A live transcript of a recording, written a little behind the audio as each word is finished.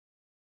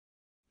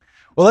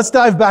Well, let's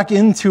dive back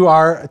into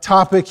our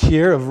topic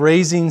here of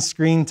raising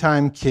screen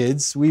time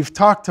kids. We've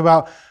talked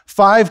about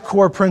 5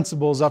 core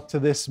principles up to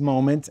this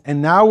moment,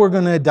 and now we're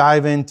going to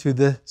dive into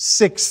the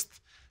 6th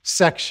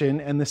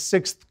section and the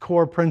 6th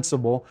core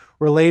principle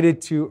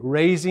related to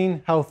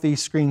raising healthy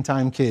screen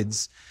time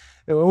kids.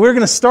 We're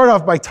going to start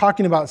off by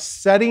talking about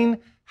setting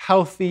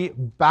healthy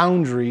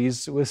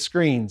boundaries with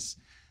screens.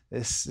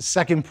 This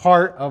second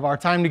part of our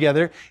time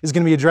together is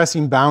going to be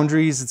addressing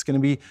boundaries. It's going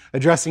to be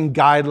addressing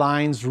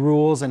guidelines,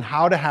 rules, and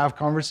how to have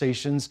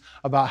conversations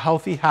about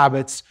healthy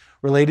habits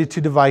related to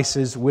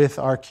devices with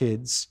our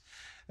kids.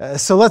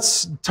 So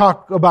let's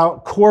talk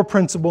about core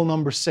principle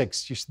number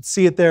 6. You should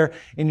see it there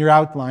in your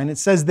outline. It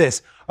says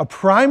this: a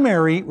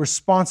primary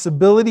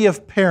responsibility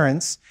of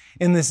parents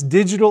in this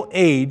digital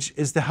age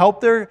is to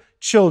help their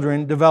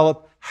children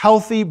develop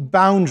healthy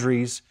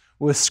boundaries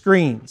with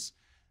screens.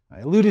 I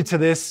alluded to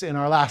this in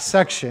our last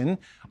section.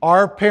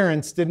 Our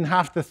parents didn't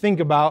have to think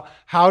about,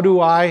 how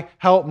do I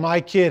help my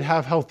kid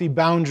have healthy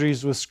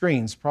boundaries with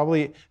screens?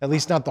 Probably, at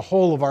least not the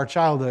whole of our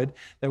childhood.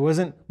 There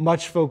wasn't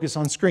much focus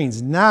on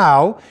screens.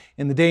 Now,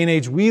 in the day and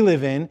age we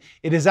live in,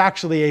 it is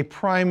actually a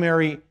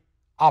primary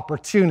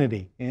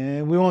opportunity.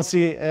 And we won't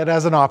see it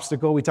as an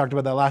obstacle. We talked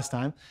about that last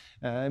time.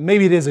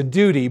 Maybe it is a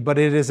duty, but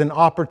it is an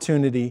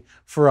opportunity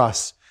for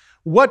us.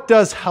 What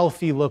does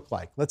healthy look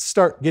like? Let's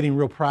start getting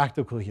real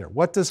practical here.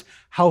 What does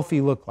healthy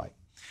look like?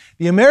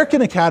 The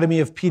American Academy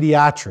of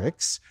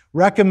Pediatrics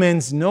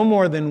recommends no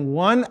more than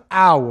 1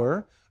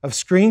 hour of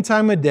screen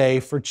time a day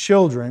for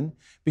children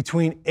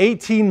between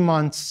 18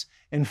 months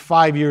and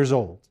 5 years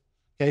old.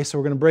 Okay, so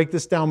we're going to break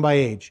this down by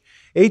age.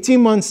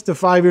 18 months to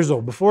 5 years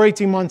old. Before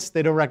 18 months,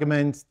 they don't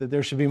recommend that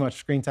there should be much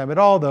screen time at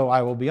all, though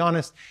I will be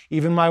honest,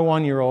 even my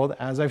 1-year-old,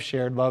 as I've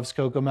shared, loves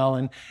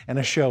Cocomelon and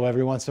a show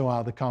every once in a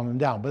while to calm him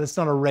down, but it's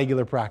not a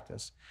regular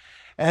practice.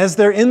 As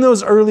they're in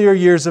those earlier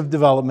years of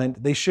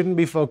development, they shouldn't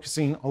be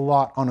focusing a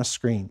lot on a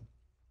screen.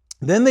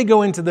 Then they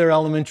go into their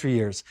elementary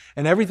years,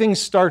 and everything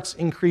starts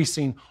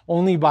increasing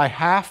only by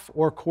half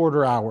or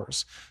quarter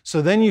hours.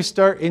 So then you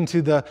start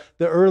into the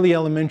early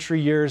elementary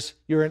years,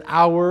 you're an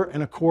hour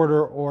and a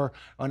quarter or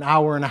an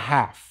hour and a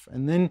half.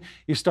 And then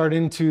you start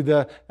into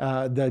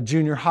the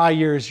junior high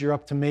years, you're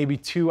up to maybe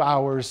 2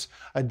 hours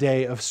a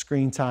day of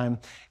screen time.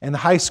 And the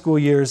high school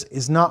years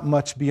is not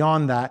much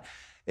beyond that.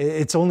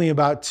 It's only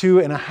about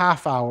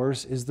 2.5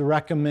 hours is the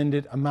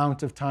recommended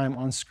amount of time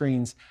on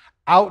screens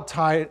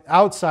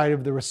outside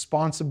of the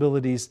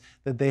responsibilities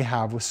that they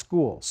have with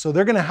school. So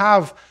they're going to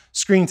have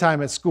screen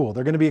time at school.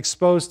 They're going to be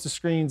exposed to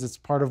screens. It's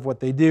part of what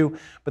they do,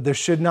 but there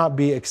should not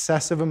be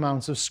excessive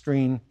amounts of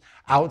screen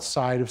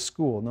outside of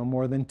school, no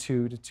more than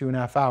 2 to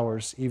 2.5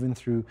 hours, even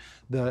through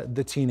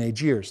the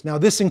teenage years. Now,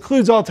 this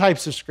includes all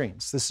types of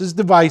screens. This is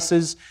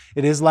devices,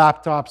 it is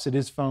laptops, it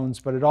is phones,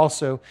 but it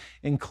also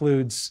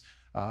includes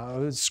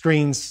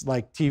screens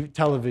like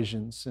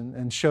televisions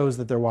and shows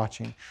that they're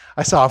watching.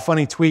 I saw a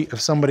funny tweet of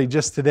somebody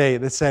just today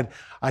that said,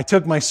 I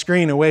took my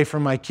screen away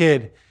from my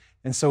kid,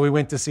 and so we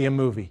went to see a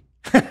movie.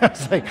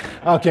 It's like,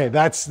 okay,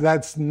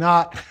 that's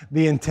not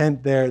the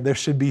intent there. There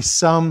should be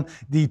some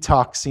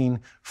detoxing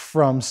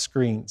from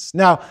screens.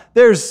 Now,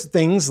 there's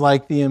things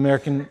like the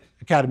American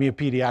Academy of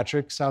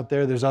Pediatrics out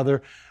there. There's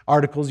other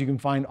articles. You can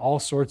find all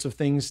sorts of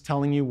things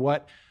telling you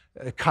what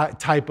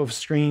type of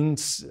screen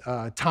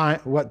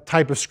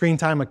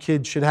time a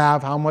kid should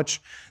have, how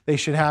much they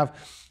should have.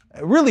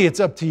 Really,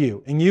 it's up to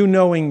you and you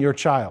knowing your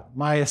child.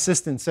 My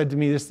assistant said to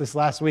me this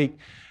last week,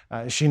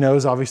 she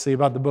knows obviously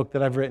about the book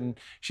that I've written.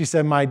 She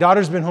said, my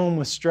daughter's been home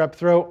with strep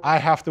throat. I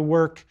have to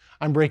work.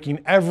 I'm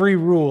breaking every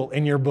rule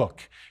in your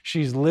book.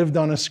 She's lived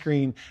on a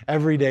screen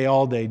every day,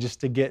 all day, just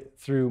to get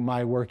through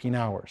my working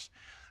hours.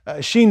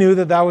 She knew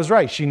that was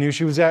right. She knew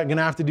she was going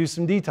to have to do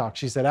some detox.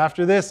 She said,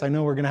 after this, I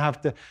know we're going to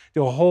have to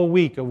do a whole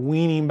week of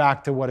weaning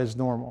back to what is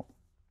normal.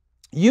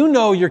 You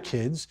know your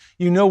kids,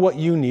 you know what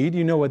you need,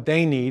 you know what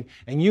they need,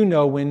 and you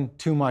know when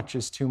too much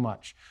is too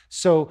much.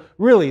 So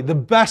really, the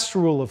best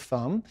rule of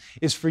thumb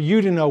is for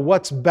you to know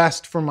what's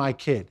best for my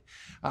kid.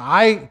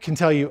 I can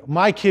tell you,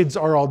 my kids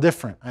are all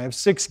different. I have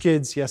 6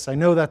 kids. Yes, I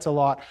know that's a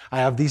lot. I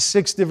have these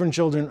 6 different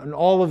children, and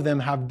all of them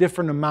have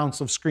different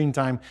amounts of screen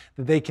time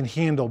that they can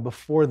handle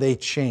before they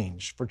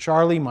change. For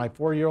Charlie, my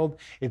 4-year-old,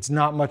 it's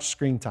not much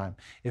screen time.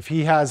 If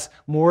he has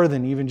more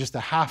than even just a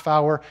half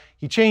hour,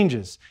 he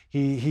changes.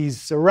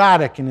 He's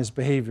erratic in his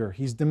behavior.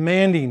 He's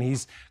demanding.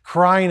 He's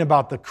crying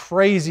about the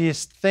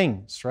craziest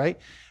things, right?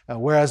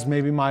 Whereas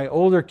maybe my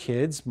older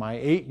kids, my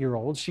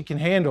 8-year-old, she can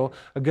handle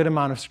a good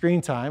amount of screen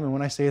time. And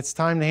when I say it's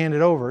time to hand it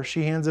over,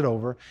 she hands it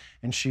over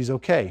and she's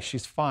okay.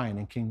 She's fine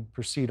and can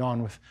proceed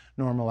on with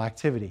normal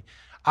activity.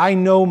 I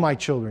know my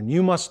children.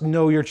 You must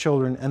know your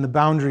children and the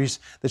boundaries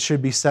that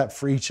should be set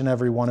for each and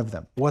every one of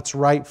them. What's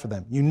right for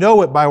them. You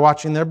know it by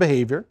watching their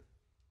behavior,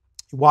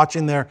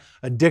 watching their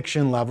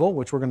addiction level,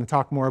 which we're going to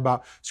talk more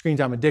about screen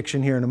time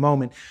addiction here in a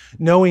moment,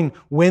 knowing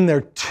when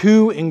they're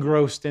too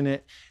engrossed in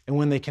it and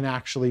when they can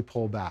actually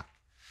pull back.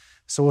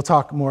 So we'll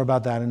talk more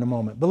about that in a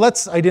moment. But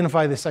let's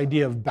identify this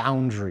idea of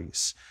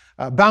boundaries.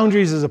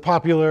 Boundaries is a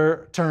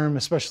popular term,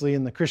 especially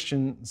in the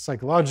Christian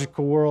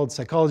psychological world,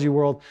 psychology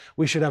world.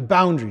 We should have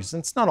boundaries.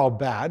 And it's not all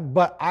bad,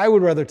 but I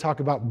would rather talk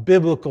about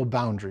biblical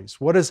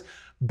boundaries. What is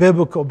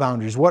biblical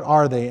boundaries? What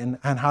are they and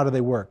how do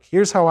they work?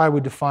 Here's how I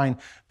would define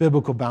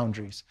biblical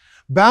boundaries.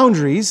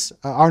 Boundaries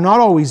are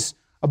not always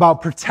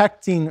about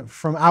protecting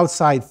from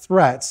outside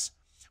threats,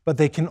 but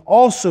they can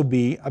also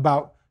be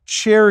about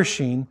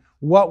cherishing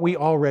what we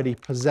already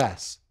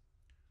possess.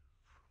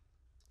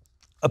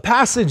 A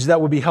passage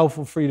that would be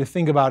helpful for you to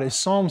think about is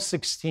Psalm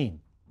 16.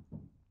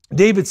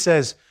 David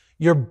says,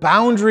 "Your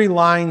boundary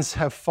lines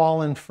have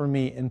fallen for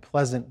me in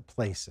pleasant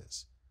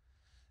places."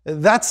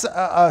 That's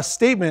a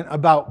statement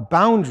about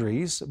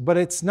boundaries, but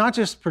it's not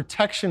just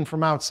protection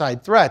from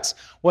outside threats.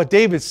 What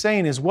David's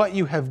saying is, what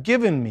you have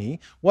given me,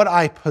 what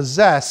I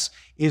possess,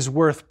 is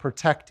worth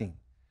protecting.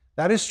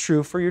 That is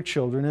true for your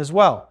children as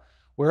well.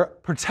 We're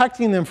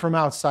protecting them from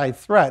outside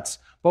threats,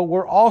 but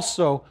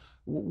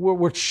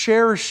we're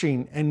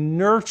cherishing and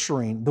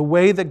nurturing the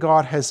way that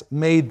God has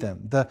made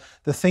them,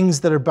 the things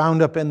that are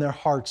bound up in their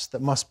hearts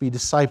that must be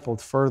discipled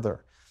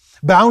further.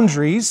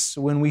 Boundaries,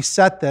 when we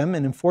set them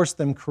and enforce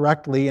them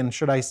correctly, and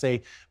should I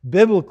say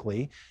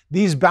biblically,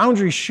 these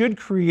boundaries should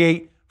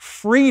create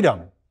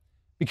freedom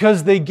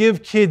because they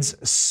give kids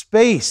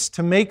space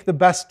to make the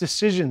best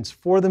decisions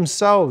for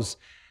themselves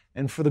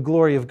and for the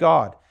glory of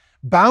God.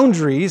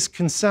 Boundaries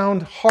can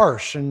sound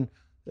harsh and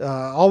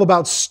all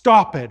about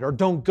stop it or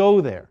don't go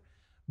there.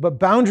 But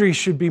boundaries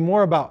should be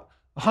more about,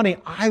 honey,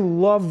 I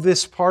love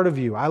this part of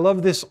you. I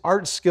love this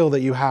art skill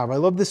that you have. I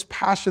love this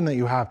passion that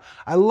you have.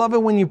 I love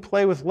it when you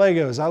play with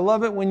Legos. I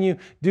love it when you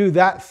do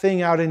that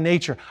thing out in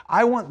nature.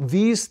 I want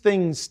these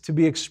things to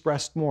be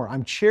expressed more.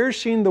 I'm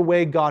cherishing the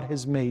way God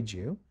has made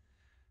you.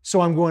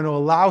 So I'm going to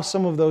allow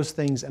some of those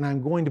things, and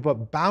I'm going to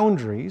put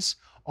boundaries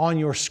on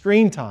your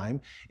screen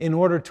time in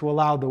order to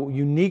allow the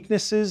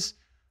uniquenesses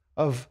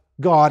of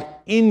God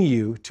in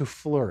you to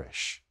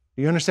flourish.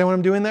 Do you understand what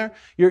I'm doing there?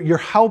 You're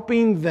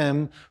helping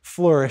them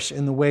flourish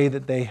in the way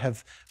that they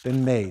have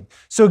been made.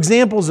 So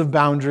examples of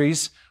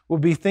boundaries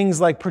would be things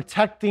like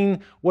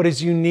protecting what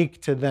is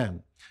unique to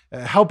them,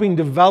 helping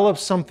develop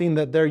something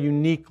that they're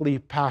uniquely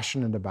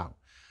passionate about.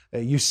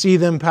 You see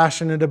them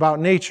passionate about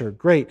nature,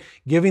 great.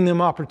 Giving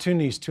them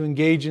opportunities to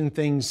engage in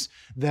things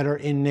that are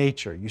in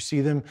nature. You see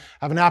them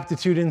have an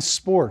aptitude in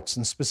sports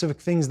and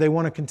specific things they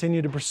want to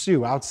continue to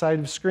pursue outside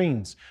of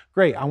screens.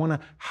 Great, I want to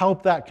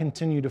help that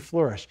continue to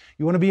flourish.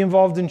 You want to be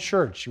involved in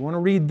church. You want to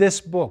read this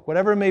book,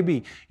 whatever it may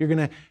be. You're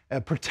going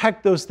to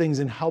protect those things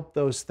and help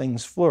those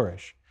things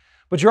flourish.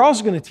 But you're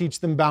also going to teach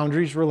them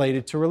boundaries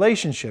related to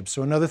relationships.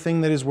 So another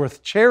thing that is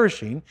worth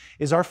cherishing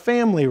is our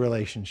family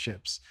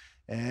relationships.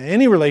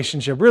 Any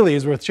relationship really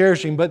is worth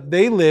cherishing, but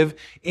they live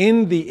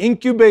in the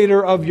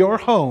incubator of your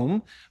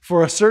home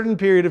for a certain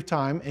period of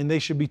time, and they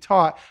should be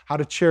taught how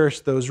to cherish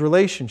those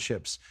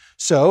relationships.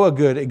 So a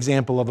good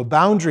example of a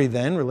boundary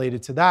then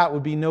related to that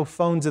would be no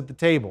phones at the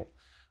table.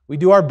 We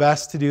do our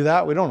best to do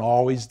that. We don't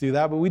always do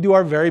that, but we do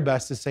our very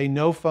best to say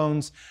no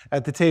phones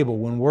at the table.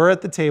 When we're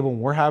at the table,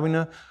 when we're having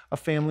a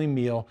family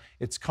meal,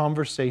 it's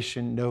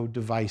conversation, no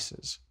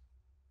devices.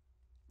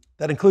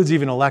 That includes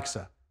even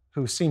Alexa,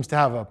 who seems to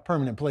have a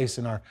permanent place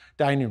in our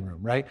dining room,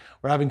 right?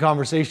 We're having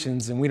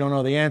conversations and we don't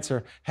know the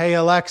answer. Hey,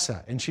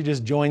 Alexa, and she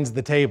just joins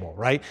the table,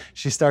 right?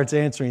 She starts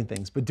answering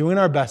things, but doing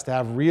our best to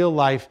have real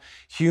life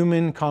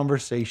human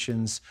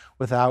conversations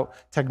without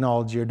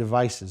technology or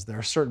devices. There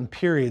are certain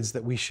periods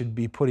that we should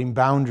be putting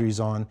boundaries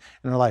on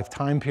in our life,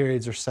 time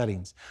periods or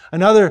settings.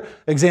 Another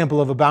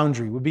example of a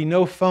boundary would be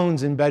no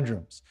phones in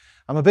bedrooms.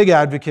 I'm a big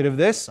advocate of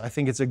this. I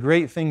think it's a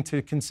great thing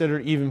to consider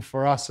even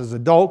for us as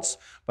adults,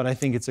 but I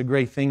think it's a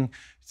great thing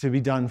to be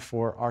done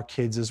for our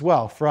kids as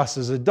well. For us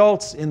as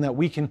adults, in that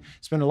we can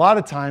spend a lot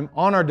of time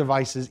on our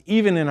devices,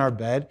 even in our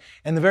bed,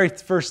 and the very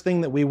first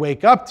thing that we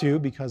wake up to,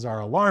 because our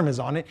alarm is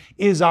on it,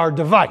 is our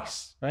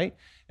device, right?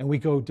 And we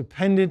go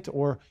dependent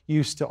or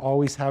used to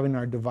always having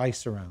our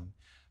device around.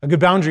 A good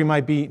boundary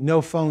might be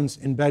no phones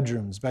in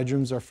bedrooms.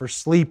 Bedrooms are for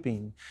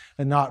sleeping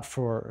and not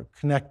for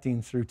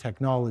connecting through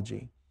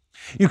technology.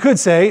 You could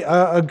say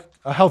a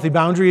healthy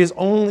boundary is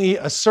only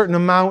a certain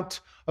amount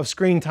of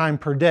screen time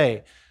per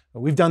day.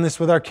 We've done this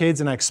with our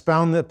kids, and I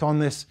expound upon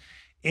this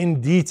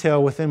in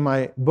detail within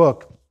my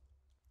book.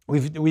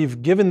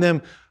 We've given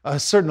them a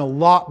certain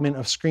allotment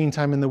of screen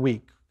time in the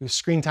week,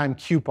 screen time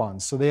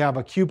coupons. So they have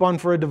a coupon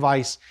for a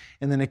device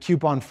and then a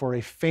coupon for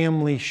a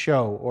family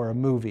show or a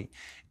movie.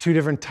 Two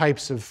different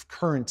types of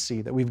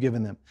currency that we've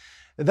given them.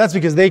 That's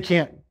because they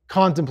can't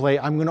contemplate,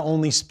 I'm going to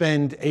only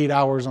spend 8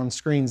 hours on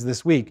screens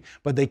this week,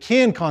 but they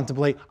can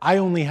contemplate, I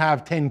only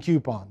have 10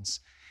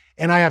 coupons.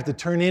 And I have to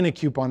turn in a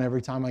coupon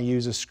every time I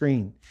use a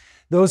screen.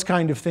 Those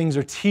kind of things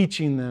are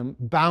teaching them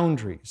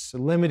boundaries,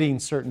 limiting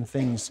certain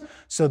things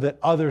so that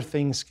other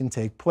things can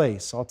take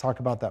place. I'll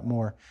talk about that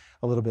more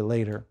a little bit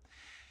later.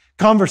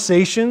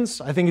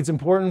 Conversations, I think it's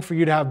important for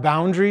you to have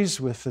boundaries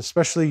with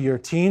especially your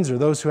teens or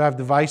those who have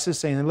devices,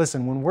 saying,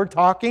 listen, when we're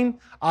talking,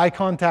 eye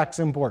contact's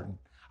important.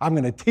 I'm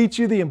going to teach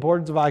you the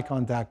importance of eye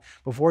contact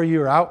before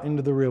you're out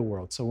into the real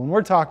world. So when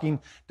we're talking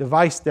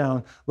device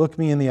down, look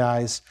me in the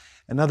eyes.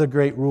 Another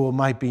great rule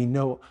might be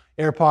no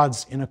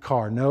AirPods in a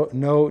car,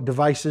 no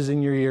devices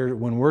in your ear.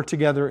 When we're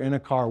together in a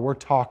car, we're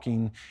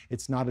talking.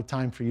 It's not a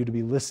time for you to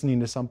be listening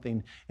to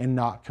something and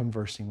not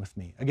conversing with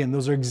me. Again,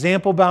 those are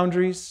example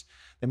boundaries.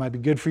 They might be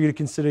good for you to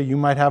consider. You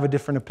might have a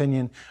different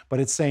opinion, but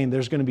it's saying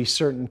there's going to be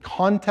certain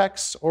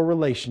contexts or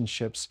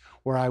relationships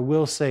where I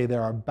will say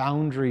there are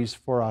boundaries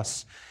for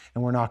us,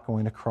 and we're not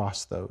going to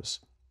cross those.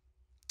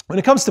 When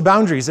it comes to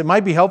boundaries, it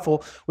might be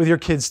helpful with your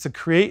kids to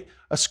create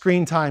a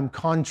screen time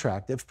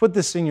contract. I've put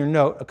this in your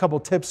note, a couple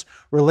tips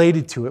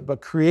related to it, but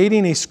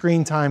creating a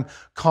screen time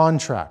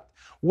contract.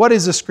 What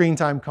is a screen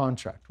time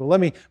contract? Well, let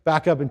me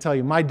back up and tell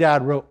you, my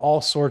dad wrote all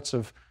sorts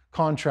of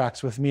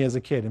contracts with me as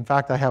a kid. In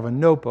fact, I have a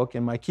notebook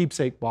in my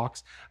keepsake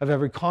box of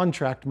every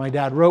contract my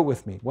dad wrote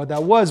with me. What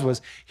that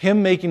was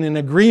him making an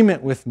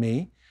agreement with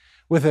me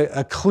with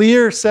a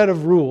clear set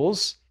of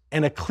rules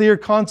and a clear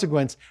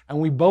consequence, and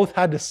we both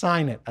had to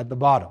sign it at the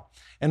bottom.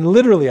 And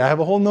literally, I have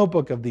a whole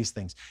notebook of these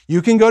things.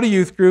 You can go to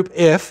youth group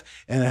and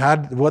it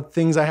had what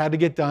things I had to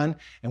get done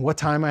and what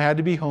time I had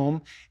to be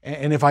home.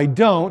 And if I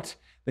don't,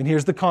 then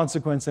here's the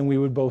consequence, and we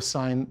would both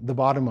sign the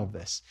bottom of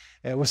this.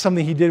 It was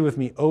something he did with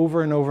me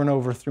over and over and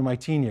over through my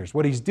teen years.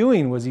 What he's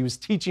doing was he was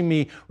teaching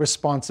me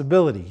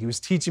responsibility. He was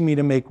teaching me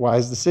to make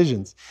wise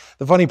decisions.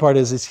 The funny part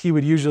is he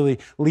would usually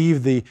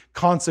leave the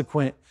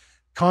consequence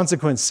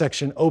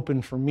section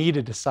open for me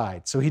to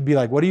decide. So he'd be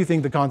like, what do you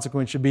think the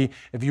consequence should be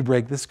if you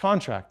break this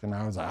contract? And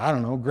I was like, I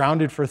don't know,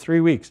 grounded for 3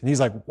 weeks. And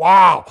he's like,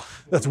 wow,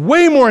 that's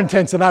way more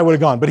intense than I would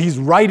have gone. But he's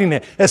writing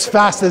it as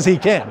fast as he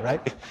can,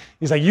 right?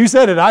 He's like, you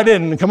said it, I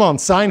didn't. Come on,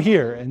 sign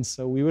here. And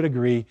so we would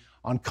agree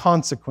on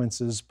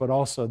consequences, but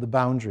also the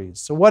boundaries.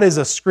 So what is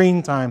a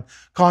screen time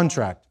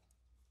contract?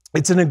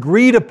 It's an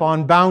agreed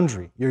upon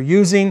boundary. You're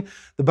using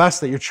the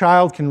best that your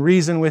child can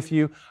reason with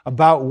you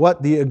about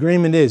what the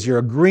agreement is. You're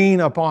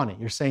agreeing upon it.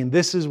 You're saying,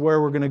 this is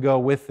where we're going to go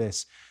with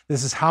this.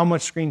 This is how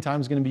much screen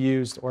time is going to be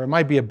used. Or it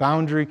might be a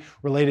boundary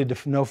related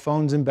to no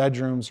phones in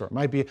bedrooms, or it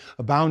might be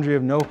a boundary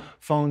of no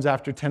phones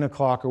after 10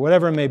 o'clock, or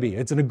whatever it may be.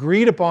 It's an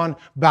agreed upon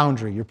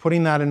boundary. You're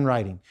putting that in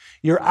writing.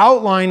 You're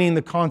outlining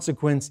the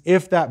consequence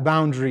if that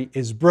boundary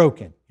is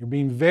broken. You're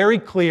being very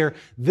clear,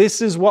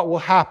 this is what will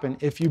happen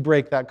if you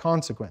break that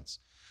consequence.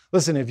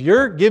 Listen, if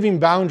you're giving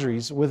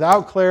boundaries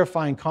without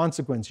clarifying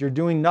consequence, you're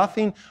doing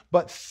nothing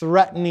but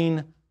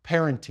threatening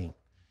parenting.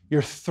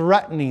 You're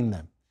threatening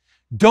them.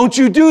 Don't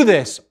you do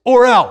this,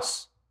 or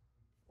else.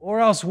 Or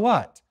else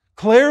what?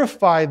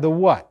 Clarify the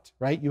what,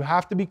 right? You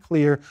have to be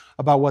clear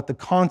about what the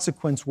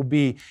consequence will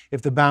be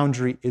if the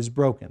boundary is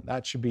broken.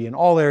 That should be in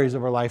all areas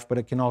of our life, but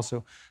it can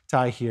also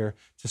tie here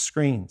to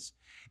screens.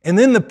 And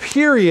then the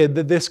period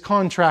that this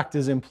contract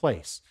is in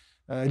place.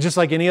 Just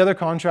like any other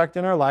contract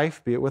in our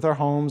life, be it with our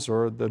homes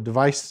or the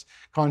device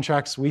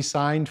contracts we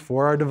signed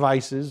for our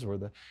devices or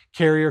the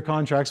carrier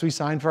contracts we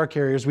signed for our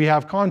carriers, we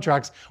have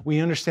contracts.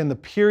 We understand the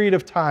period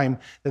of time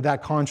that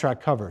that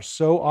contract covers.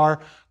 So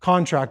our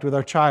contract with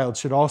our child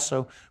should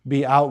also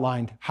be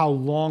outlined how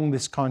long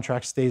this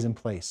contract stays in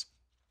place.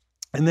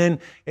 And then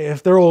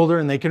if they're older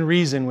and they can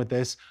reason with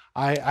this,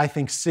 I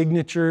think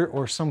signature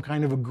or some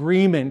kind of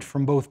agreement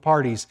from both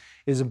parties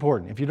is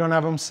important. If you don't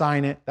have them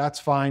sign it, that's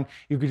fine.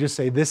 You could just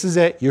say, this is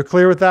it. You're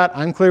clear with that.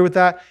 I'm clear with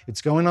that.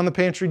 It's going on the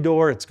pantry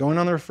door. It's going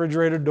on the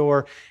refrigerator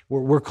door.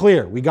 We're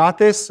clear. We got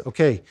this?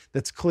 Okay,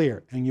 that's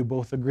clear. And you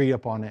both agree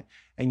upon it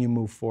and you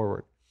move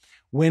forward.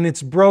 When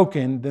it's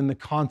broken, then the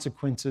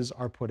consequences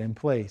are put in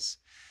place.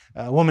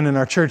 A woman in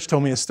our church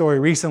told me a story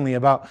recently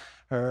about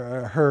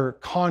her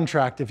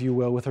contract, if you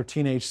will, with her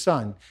teenage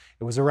son.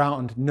 It was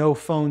around no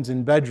phones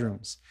in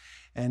bedrooms.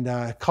 And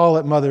call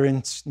it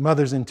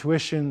mother's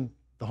intuition,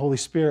 the Holy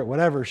Spirit,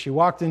 whatever. She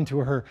walked into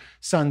her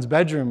son's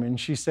bedroom and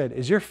she said,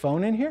 is your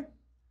phone in here?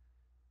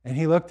 And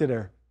he looked at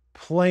her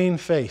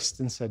plain-faced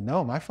and said,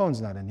 no, my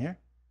phone's not in here.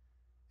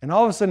 And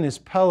all of a sudden his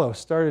pillow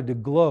started to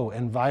glow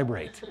and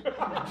vibrate.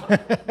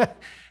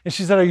 And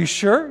she said, are you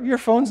sure your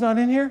phone's not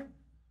in here?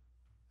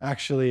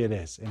 Actually, it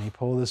is. And he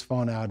pulled his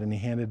phone out and he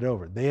handed it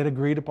over. They had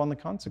agreed upon the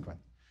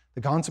consequence.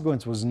 The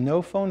consequence was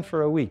no phone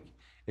for a week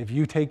if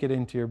you take it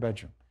into your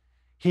bedroom.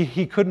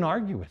 He couldn't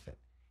argue with it.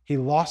 He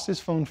lost his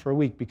phone for a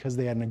week because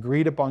they had an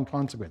agreed upon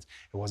consequence.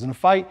 It wasn't a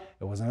fight.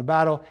 It wasn't a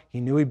battle. He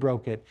knew he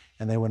broke it,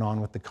 and they went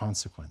on with the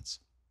consequence.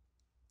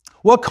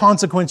 What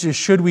consequences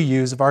should we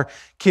use if our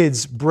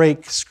kids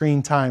break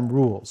screen time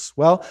rules?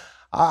 Well,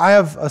 I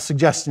have a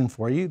suggestion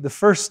for you. The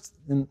first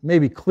and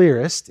maybe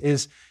clearest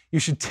is you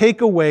should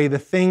take away the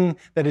thing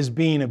that is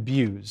being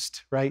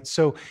abused, right?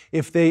 So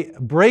if they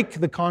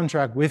break the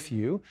contract with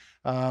you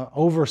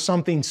over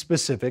something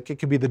specific, it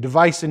could be the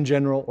device in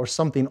general or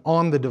something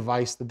on the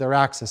device that they're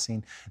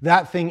accessing,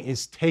 that thing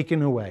is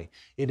taken away.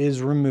 It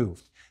is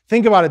removed.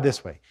 Think about it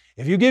this way.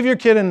 If you give your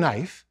kid a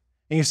knife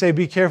and you say,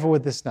 be careful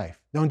with this knife,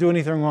 don't do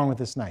anything wrong with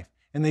this knife,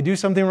 and they do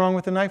something wrong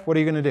with the knife, what are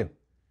you going to do?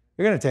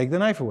 You're going to take the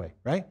knife away,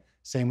 right?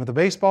 Same with a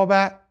baseball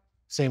bat.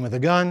 Same with a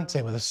gun,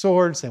 same with a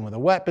sword, same with a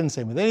weapon,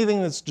 same with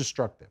anything that's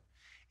destructive.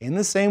 In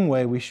the same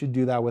way, we should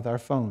do that with our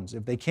phones.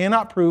 If they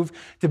cannot prove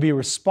to be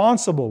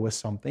responsible with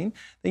something,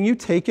 then you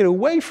take it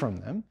away from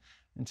them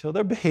until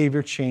their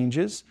behavior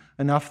changes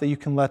enough that you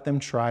can let them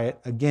try it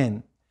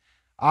again.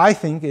 I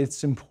think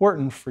it's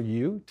important for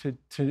you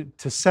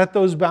to set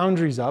those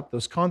boundaries up,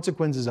 those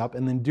consequences up,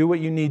 and then do what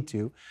you need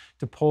to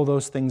pull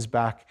those things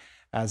back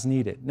as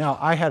needed. Now,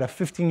 I had a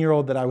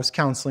 15-year-old that I was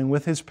counseling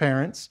with his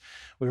parents.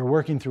 We were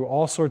working through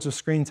all sorts of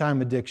screen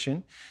time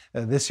addiction.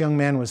 This young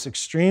man was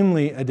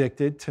extremely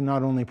addicted to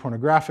not only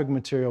pornographic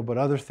material, but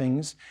other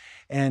things.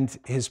 And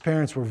his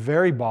parents were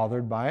very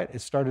bothered by it.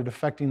 It started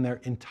affecting their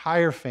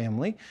entire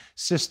family,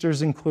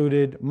 sisters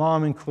included,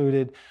 mom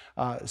included.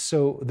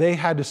 So they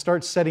had to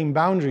start setting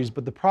boundaries.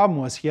 But the problem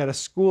was he had a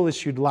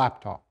school-issued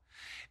laptop.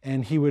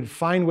 And he would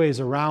find ways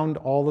around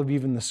all of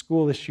even the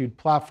school-issued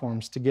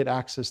platforms to get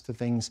access to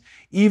things,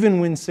 even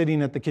when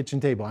sitting at the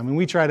kitchen table. I mean,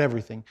 we tried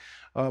everything,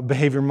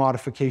 behavior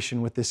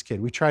modification with this kid.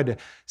 We tried to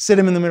sit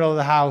him in the middle of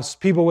the house,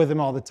 people with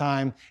him all the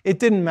time. It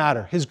didn't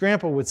matter. His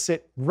grandpa would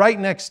sit right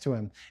next to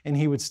him, and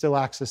he would still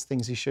access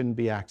things he shouldn't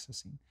be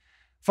accessing.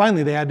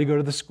 Finally, they had to go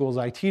to the school's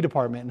IT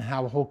department and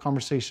have a whole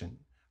conversation.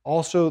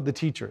 Also, the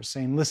teachers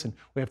saying, listen,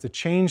 we have to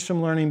change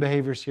some learning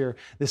behaviors here.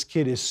 This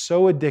kid is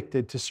so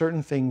addicted to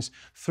certain things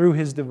through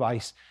his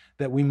device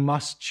that we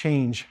must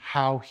change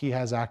how he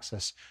has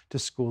access to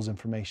school's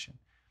information.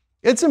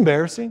 It's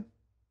embarrassing.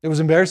 It was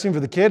embarrassing for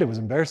the kid. It was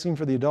embarrassing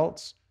for the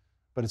adults.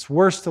 But it's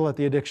worse to let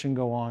the addiction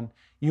go on.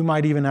 You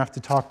might even have to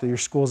talk to your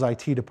school's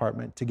IT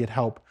department to get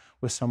help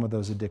with some of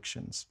those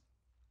addictions.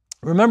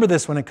 Remember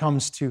this when it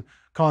comes to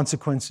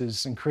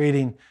consequences and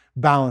creating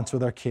balance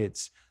with our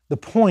kids. The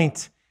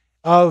point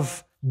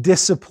of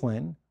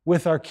discipline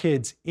with our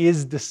kids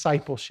is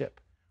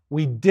discipleship.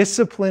 We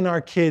discipline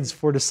our kids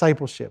for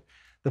discipleship.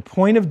 The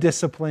point of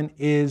discipline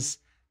is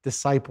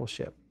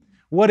discipleship.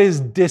 What is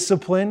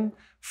discipline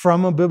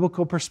from a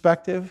biblical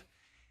perspective?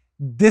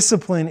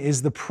 Discipline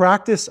is the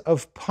practice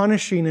of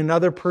punishing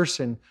another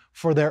person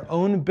for their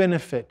own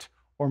benefit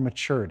or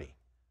maturity.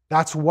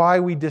 That's why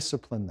we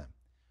discipline them.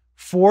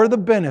 For the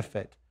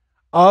benefit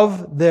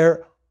of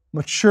their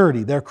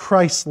maturity, their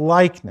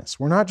Christ-likeness.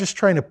 We're not just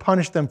trying to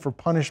punish them for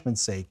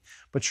punishment's sake,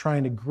 but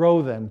trying to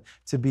grow them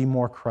to be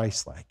more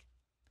Christ-like.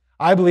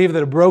 I believe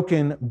that a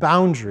broken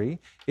boundary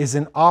is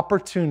an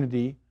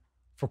opportunity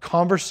for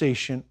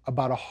conversation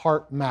about a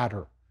heart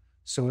matter.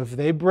 So if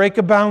they break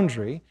a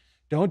boundary,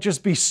 don't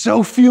just be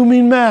so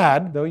fuming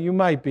mad, though you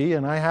might be,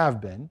 and I have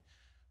been.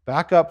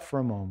 Back up for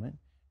a moment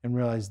and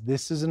realize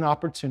this is an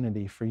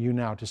opportunity for you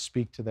now to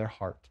speak to their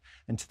heart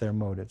and to their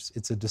motives.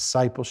 It's a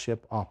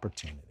discipleship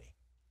opportunity.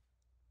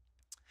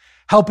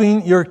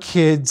 Helping your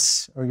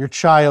kids or your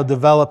child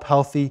develop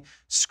healthy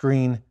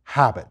screen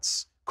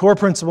habits. Core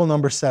principle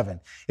number 7.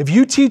 If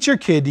you teach your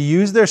kid to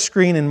use their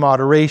screen in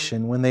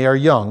moderation when they are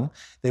young,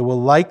 they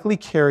will likely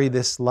carry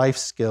this life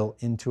skill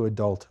into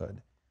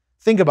adulthood.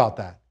 Think about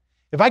that.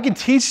 If I can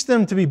teach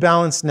them to be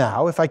balanced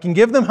now, if I can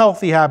give them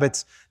healthy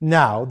habits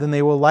now, then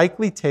they will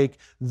likely take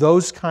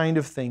those kind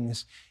of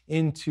things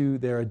into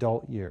their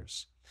adult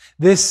years.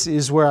 This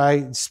is where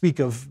I speak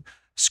of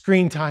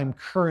screen time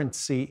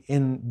currency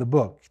in the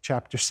book,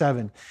 chapter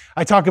 7.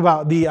 I talk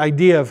about the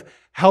idea of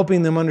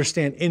helping them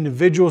understand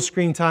individual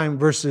screen time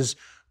versus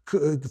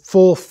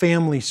full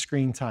family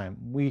screen time.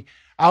 We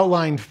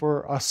outlined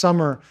for a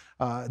summer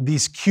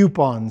these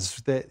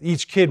coupons that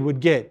each kid would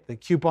get. The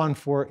coupon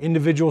for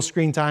individual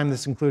screen time,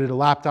 this included a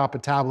laptop, a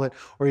tablet,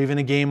 or even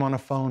a game on a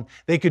phone.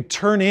 They could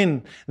turn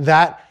in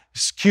that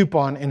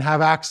coupon and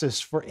have access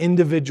for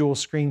individual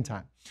screen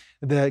time.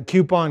 The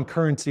coupon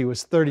currency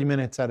was 30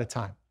 minutes at a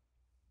time.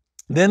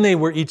 Then they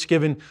were each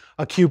given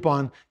a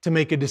coupon to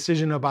make a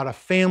decision about a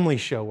family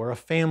show or a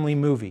family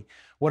movie.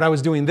 What I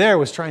was doing there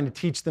was trying to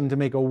teach them to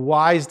make a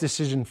wise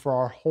decision for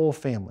our whole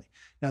family.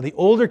 Now, the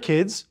older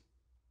kids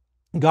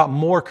got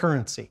more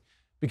currency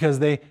because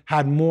they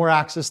had more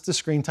access to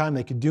screen time,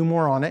 they could do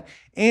more on it,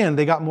 and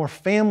they got more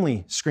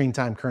family screen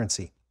time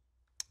currency.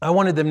 I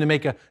wanted them to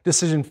make a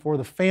decision for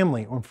the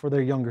family or for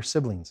their younger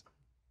siblings.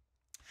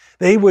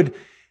 They would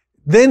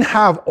then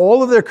have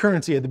all of their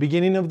currency at the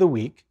beginning of the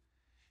week.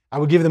 I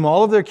would give them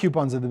all of their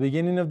coupons at the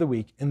beginning of the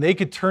week, and they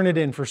could turn it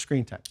in for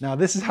screen time. Now,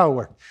 this is how it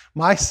worked.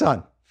 My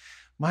son,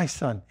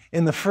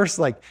 in the first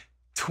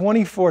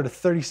 24 to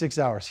 36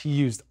 hours, he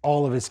used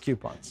all of his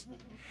coupons.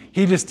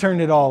 He just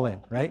turned it all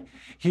in, right?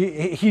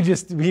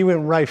 He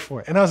went right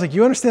for it. And I was like,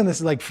 you understand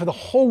this is for the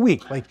whole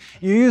week.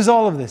 You use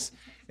all of this,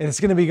 and it's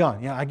going to be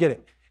gone. Yeah, I get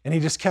it. And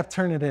he just kept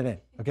turning it in,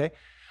 okay?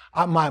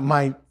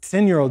 My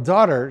 10-year-old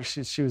daughter,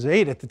 she was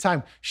 8 at the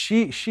time,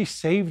 she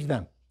saved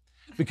them.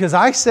 Because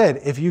I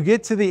said, if you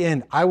get to the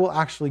end, I will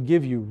actually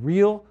give you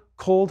real,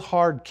 cold,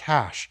 hard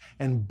cash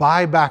and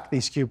buy back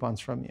these coupons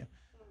from you.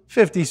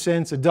 50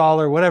 cents,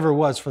 $1, whatever it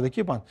was for the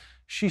coupon.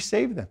 She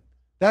saved them.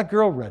 That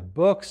girl read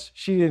books.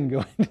 She didn't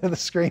go into the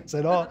screens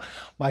at all.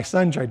 My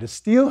son tried to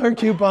steal her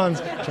coupons,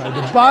 tried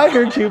to buy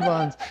her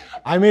coupons.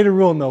 I made a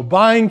rule, no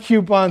buying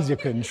coupons. You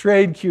couldn't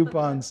trade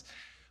coupons.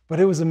 But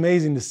it was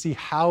amazing to see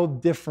how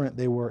different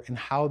they were and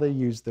how they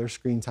used their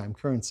screen time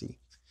currency.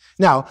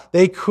 Now,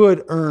 they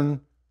could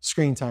earn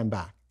screen time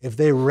back. If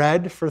they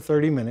read for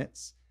 30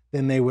 minutes,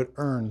 then they would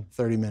earn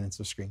 30 minutes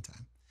of screen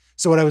time.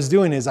 So what I was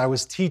doing is I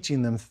was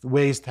teaching them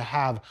ways to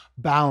have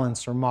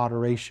balance or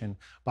moderation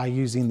by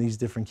using these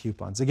different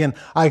coupons. Again,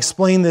 I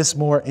explain this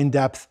more in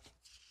depth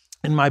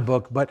in my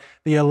book, but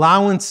the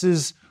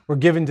allowances were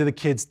given to the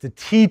kids to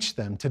teach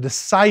them, to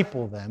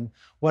disciple them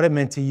what it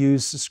meant to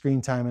use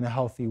screen time in a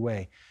healthy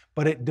way.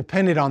 But it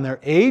depended on their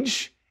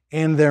age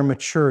and their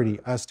maturity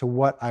as to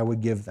what I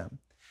would give them.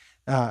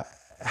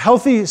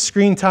 Healthy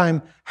screen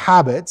time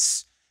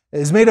habits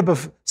is made up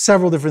of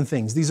several different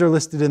things. These are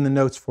listed in the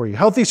notes for you.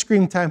 Healthy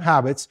screen time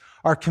habits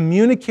are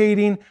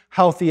communicating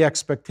healthy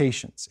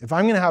expectations. If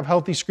I'm going to have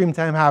healthy screen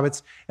time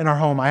habits in our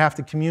home, I have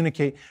to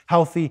communicate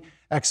healthy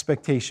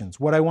expectations,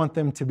 what I want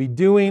them to be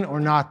doing or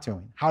not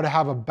doing, how to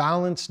have a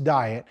balanced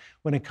diet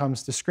when it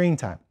comes to screen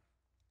time.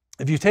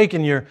 If you've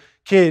taken your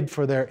kid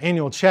for their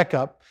annual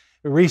checkup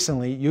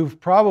recently, you've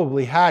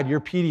probably had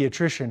your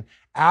pediatrician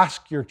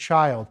ask your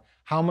child,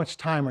 how much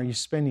time are you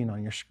spending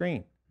on your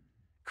screen?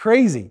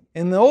 Crazy.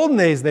 In the olden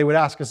days, they would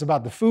ask us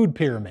about the food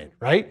pyramid,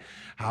 right?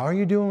 How are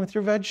you doing with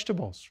your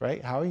vegetables,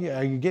 right? Are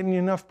you getting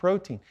enough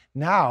protein?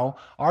 Now,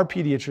 our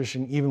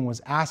pediatrician even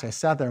was asked, I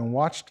sat there and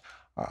watched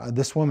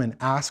this woman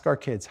ask our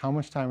kids, how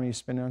much time are you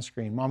spending on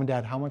screen? Mom and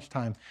Dad, how much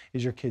time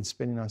is your kid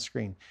spending on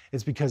screen?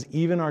 It's because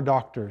even our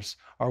doctors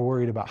are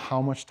worried about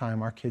how much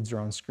time our kids are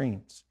on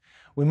screens.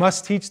 We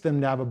must teach them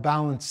to have a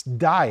balanced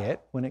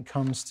diet when it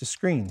comes to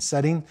screens,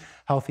 setting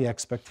healthy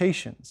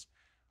expectations.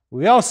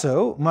 We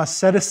also must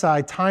set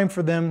aside time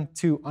for them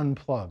to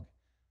unplug.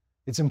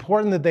 It's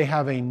important that they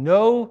have a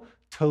no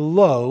to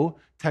low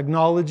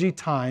technology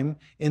time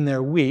in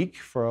their week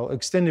for an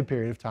extended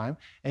period of time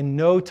and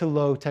no to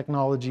low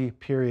technology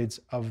periods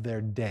of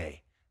their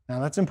day.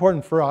 Now that's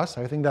important for us.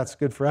 I think that's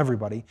good for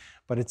everybody,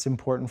 but it's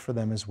important for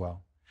them as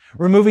well.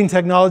 Removing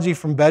technology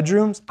from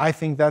bedrooms, I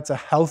think that's a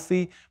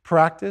healthy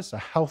practice, a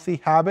healthy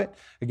habit.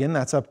 Again,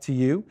 that's up to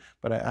you,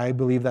 but I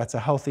believe that's a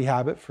healthy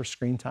habit for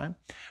screen time.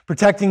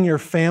 Protecting your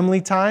family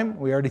time,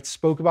 we already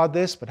spoke about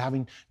this, but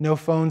having no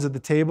phones at the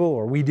table,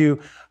 or we do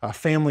a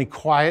family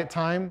quiet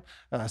time.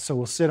 So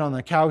we'll sit on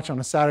the couch on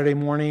a Saturday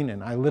morning,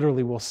 and I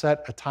literally will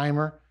set a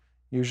timer,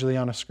 usually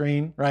on a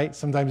screen, right?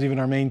 Sometimes even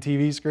our main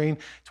TV screen,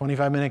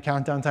 25-minute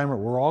countdown timer.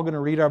 We're all going to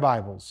read our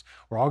Bibles.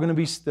 We're all going to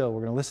be still. We're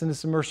going to listen to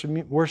some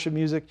worship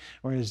music.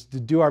 We're going to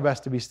do our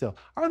best to be still.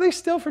 Are they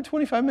still for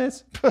 25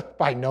 minutes?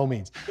 By no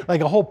means.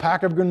 Like a whole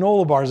pack of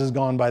granola bars is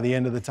gone by the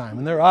end of the time.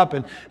 And they're up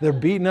and they're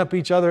beating up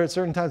each other at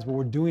certain times, but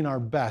we're doing our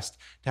best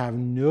to have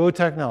no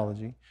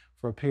technology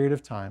for a period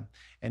of time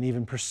and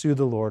even pursue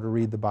the Lord or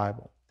read the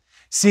Bible.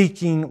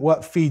 Seeking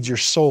what feeds your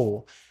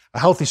soul. A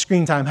healthy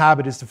screen time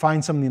habit is to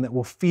find something that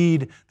will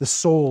feed the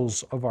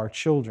souls of our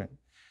children.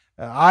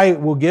 I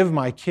will give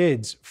my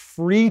kids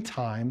free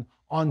time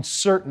on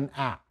certain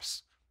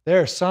apps.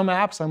 There are some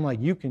apps I'm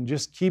like, you can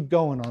just keep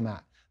going on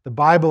that. The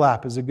Bible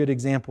app is a good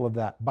example of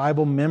that.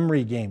 Bible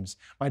memory games.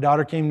 My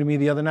daughter came to me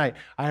the other night.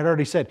 I had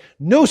already said,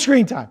 no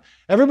screen time.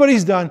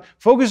 Everybody's done.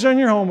 Focus on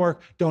your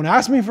homework. Don't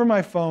ask me for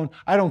my phone.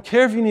 I don't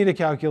care if you need a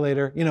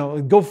calculator.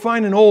 Go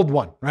find an old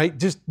one, right?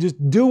 Just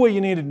do what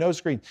you needed. No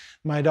screen.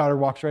 My daughter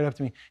walks right up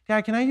to me.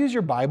 Dad, can I use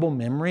your Bible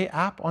memory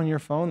app on your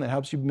phone that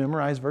helps you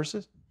memorize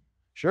verses?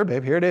 Sure,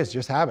 babe, here it is.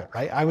 Just have it,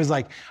 right? I was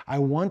like, I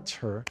want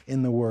her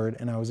in the Word,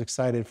 and I was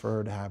excited for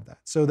her to have that.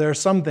 So there are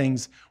some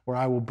things where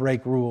I will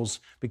break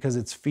rules because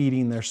it's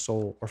feeding their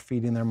soul or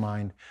feeding their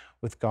mind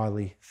with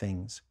godly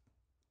things.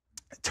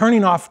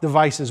 Turning off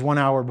devices 1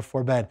 hour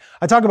before bed.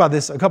 I talk about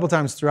this a couple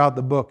times throughout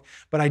the book,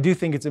 but I do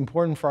think it's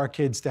important for our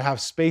kids to have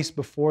space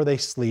before they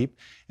sleep.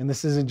 And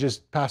this isn't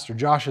just Pastor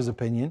Josh's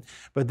opinion,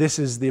 but this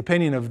is the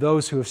opinion of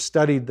those who have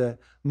studied the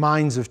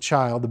minds of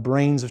child, the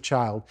brains of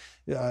child.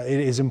 It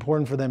is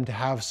important for them to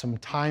have some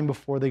time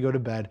before they go to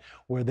bed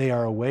where they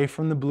are away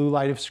from the blue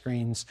light of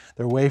screens,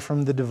 they're away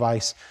from the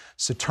device.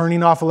 So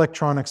turning off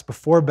electronics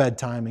before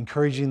bedtime,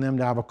 encouraging them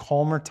to have a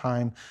calmer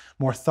time,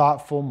 more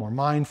thoughtful, more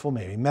mindful,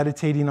 maybe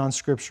meditating on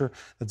Scripture.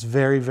 That's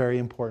very, very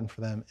important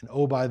for them. And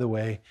oh, by the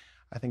way,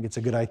 I think it's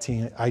a good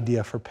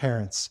idea for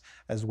parents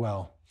as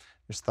well.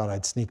 Just thought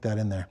I'd sneak that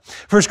in there.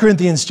 1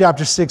 Corinthians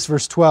chapter 6,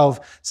 verse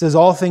 12 says,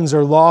 all things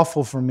are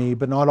lawful for me,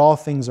 but not all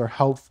things are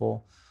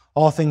helpful.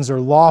 All things are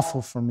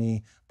lawful for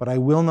me, but I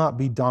will not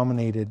be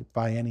dominated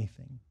by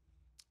anything.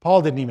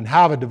 Paul didn't even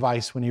have a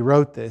device when he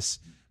wrote this,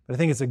 but I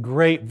think it's a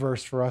great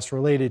verse for us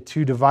related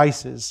to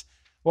devices.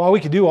 Well, we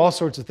could do all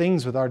sorts of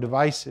things with our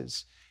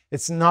devices.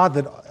 It's not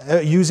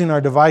that using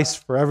our device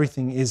for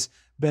everything is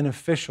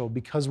beneficial,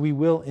 because we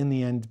will in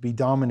the end be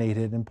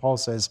dominated. And Paul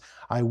says,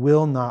 I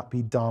will not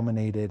be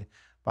dominated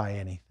by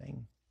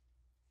anything.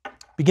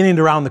 Beginning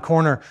to round the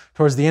corner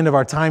towards the end of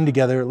our time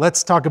together,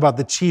 let's talk about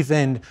the chief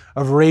end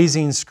of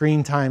raising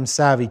screen time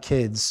savvy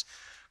kids.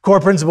 Core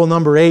principle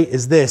number 8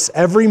 is this: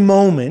 every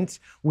moment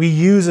we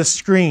use a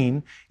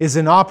screen is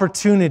an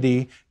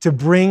opportunity to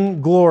bring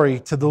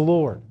glory to the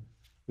Lord.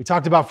 We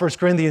talked about 1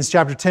 Corinthians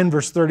chapter 10,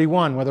 verse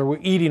 31. Whether we're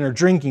eating or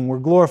drinking, we're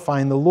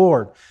glorifying the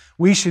Lord.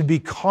 We should be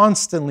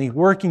constantly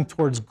working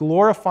towards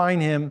glorifying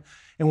Him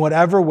in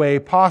whatever way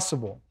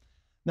possible.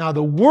 Now,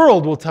 the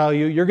world will tell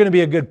you you're going to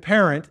be a good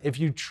parent if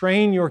you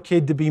train your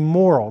kid to be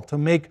moral, to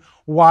make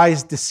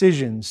wise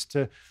decisions,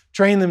 to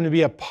train them to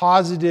be a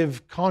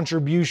positive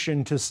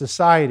contribution to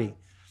society.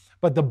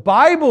 But the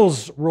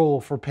Bible's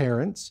role for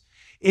parents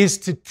is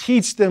to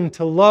teach them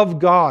to love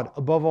God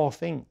above all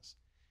things.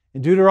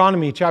 In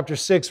Deuteronomy chapter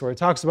 6, where it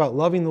talks about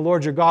loving the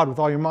Lord your God with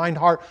all your mind,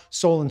 heart,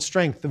 soul, and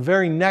strength, the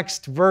very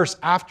next verse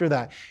after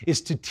that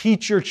is to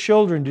teach your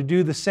children to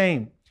do the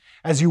same.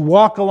 As you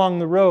walk along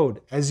the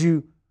road, as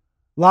you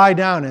lie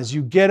down, as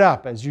you get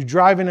up, as you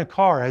drive in a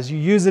car, as you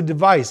use a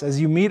device, as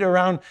you meet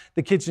around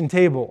the kitchen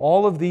table,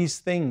 all of these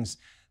things,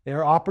 they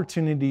are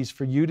opportunities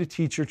for you to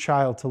teach your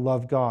child to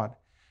love God.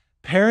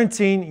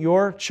 Parenting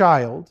your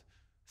child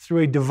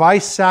through a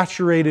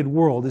device-saturated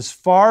world is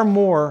far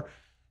more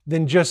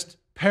than just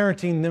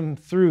parenting them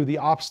through the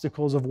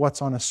obstacles of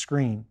what's on a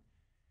screen.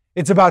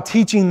 It's about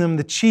teaching them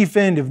the chief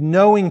end of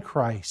knowing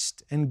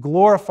Christ and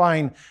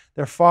glorifying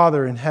their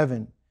Father in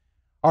heaven.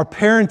 Our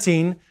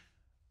parenting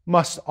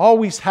must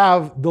always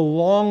have the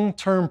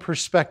long-term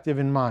perspective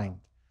in mind.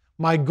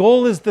 My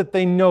goal is that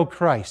they know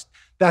Christ.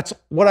 That's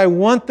what I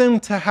want them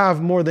to have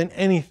more than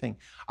anything.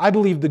 I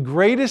believe the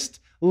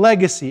greatest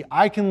legacy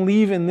I can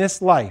leave in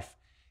this life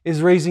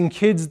is raising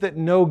kids that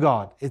know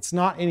God. It's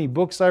not any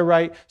books I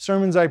write,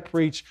 sermons I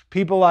preach,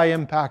 people I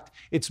impact.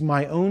 It's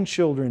my own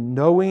children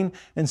knowing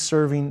and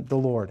serving the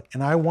Lord.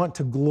 And I want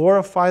to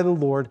glorify the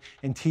Lord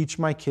and teach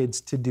my kids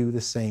to do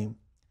the same.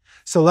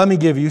 So let me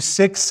give you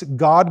 6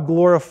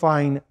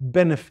 God-glorifying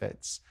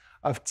benefits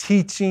of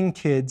teaching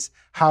kids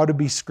how to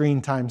be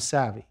screen time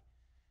savvy.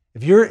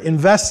 If you're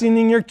investing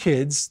in your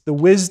kids the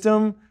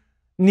wisdom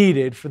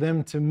needed for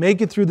them to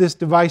make it through this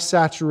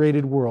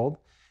device-saturated world,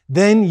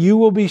 then you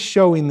will be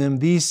showing them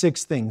these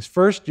 6 things.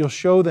 First, you'll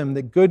show them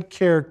that good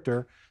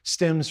character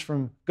stems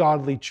from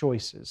godly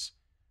choices.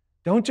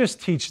 Don't just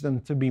teach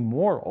them to be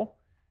moral.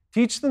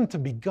 Teach them to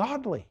be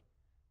godly.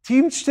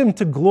 Teach them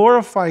to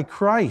glorify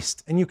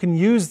Christ. And you can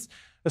use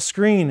a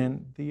screen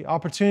and the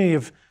opportunity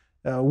of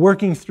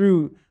working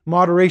through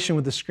moderation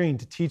with the screen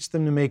to teach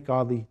them to make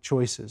godly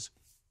choices.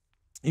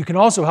 You can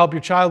also help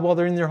your child while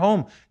they're in their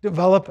home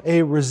develop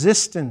a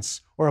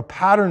resistance or a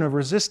pattern of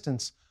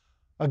resistance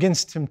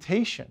against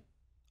temptation.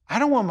 I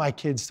don't want my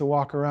kids to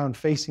walk around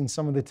facing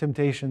some of the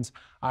temptations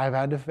I've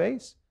had to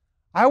face.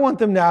 I want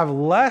them to have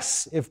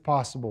less if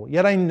possible.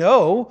 Yet I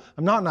know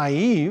I'm not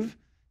naive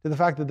to the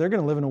fact that they're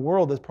going to live in a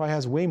world that probably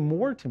has way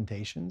more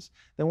temptations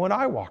than what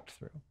I walked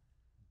through.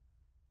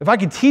 If I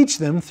could teach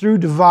them through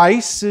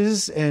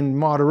devices and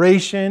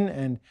moderation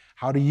and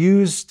how to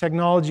use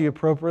technology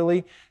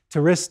appropriately to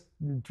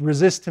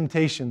resist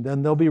temptation,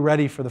 then they'll be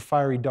ready for the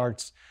fiery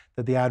darts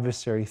that the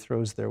adversary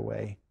throws their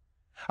way.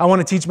 I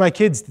want to teach my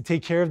kids to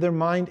take care of their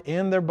mind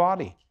and their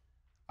body.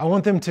 I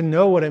want them to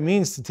know what it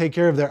means to take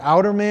care of their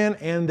outer man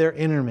and their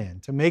inner man,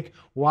 to make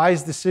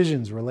wise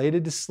decisions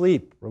related to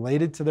sleep,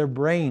 related to their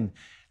brain,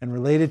 and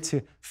related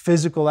to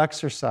physical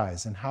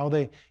exercise and how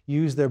they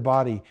use their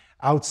body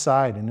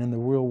outside and in the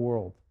real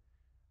world.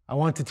 I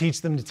want to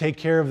teach them to take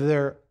care of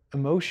their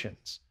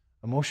emotions.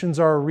 Emotions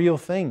are a real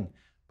thing.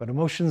 But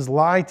emotions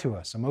lie to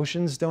us.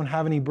 Emotions don't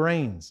have any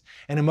brains.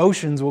 And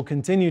emotions will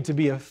continue to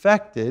be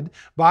affected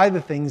by the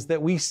things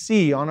that we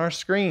see on our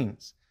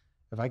screens.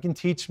 If I can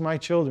teach my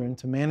children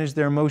to manage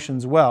their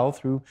emotions well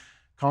through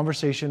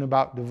conversation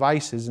about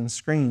devices and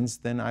screens,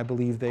 then I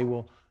believe they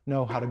will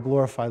know how to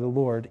glorify the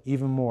Lord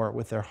even more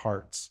with their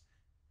hearts.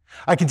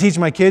 I can teach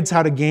my kids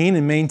how to gain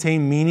and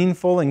maintain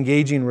meaningful,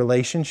 engaging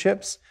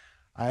relationships.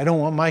 I don't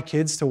want my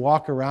kids to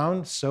walk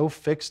around so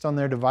fixed on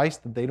their device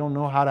that they don't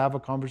know how to have a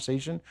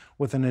conversation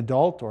with an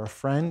adult or a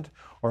friend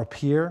or a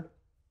peer.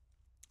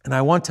 And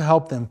I want to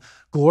help them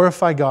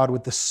glorify God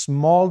with the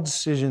small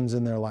decisions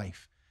in their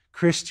life.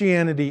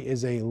 Christianity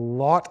is a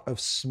lot of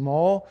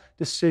small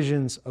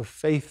decisions of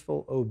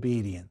faithful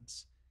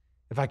obedience.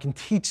 If I can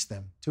teach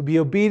them to be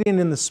obedient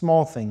in the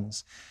small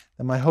things,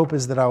 then my hope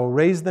is that I will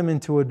raise them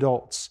into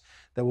adults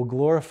that will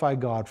glorify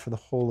God for the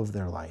whole of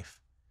their life.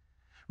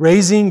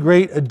 Raising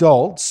great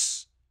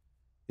adults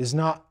is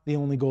not the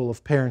only goal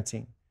of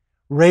parenting.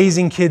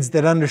 Raising kids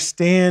that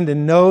understand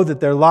and know that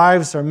their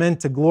lives are meant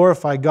to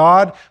glorify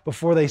God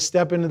before they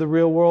step into the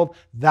real world,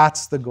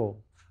 that's the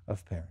goal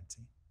of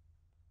parenting.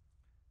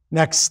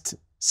 Next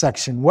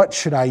section, what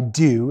should I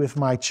do if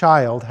my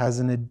child has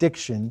an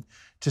addiction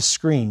to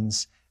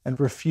screens and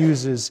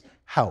refuses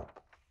help?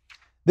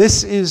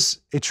 This is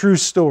a true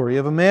story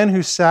of a man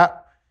who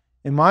sat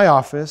in my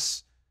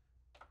office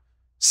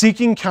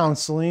seeking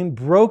counseling,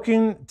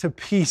 broken to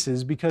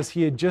pieces because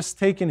he had just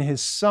taken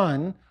his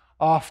son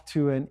off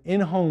to an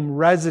in-home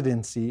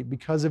residency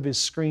because of his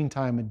screen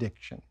time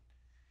addiction.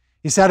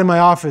 He sat in my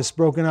office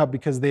broken up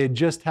because they had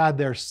just had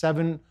their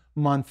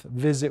 7-month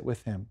visit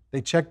with him. They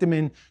checked him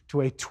in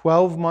to a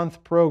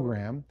 12-month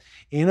program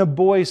in a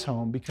boys'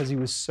 home because he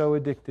was so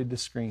addicted to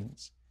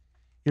screens.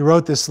 He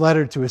wrote this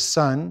letter to his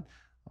son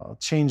I'll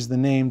change the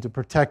name to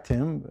protect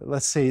him.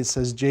 Let's say it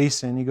says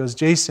Jason. He goes,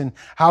 Jason,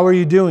 how are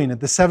you doing? At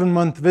the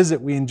 7-month visit,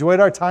 we enjoyed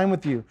our time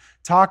with you,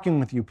 talking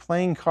with you,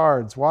 playing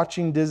cards,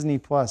 watching Disney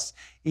Plus,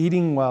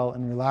 eating well,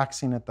 and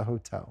relaxing at the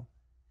hotel.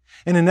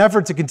 In an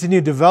effort to continue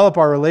to develop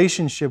our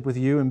relationship with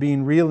you and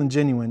being real and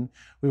genuine,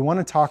 we want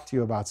to talk to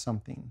you about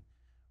something.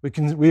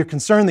 We are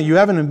concerned that you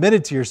haven't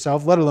admitted to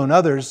yourself, let alone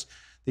others,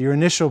 that your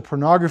initial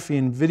pornography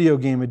and video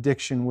game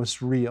addiction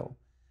was real.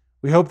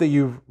 We hope that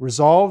you've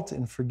resolved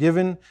and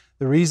forgiven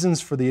the reasons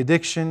for the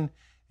addiction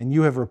and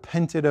you have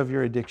repented of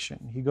your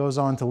addiction. He goes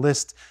on to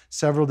list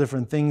several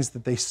different things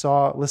that they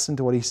saw. Listen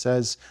to what he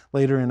says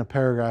later in a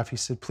paragraph. He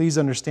said, please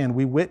understand,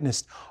 we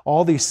witnessed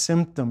all these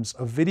symptoms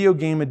of video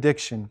game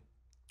addiction,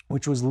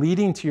 which was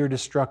leading to your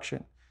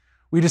destruction.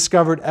 We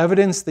discovered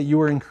evidence that you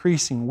were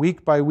increasing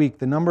week by week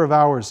the number of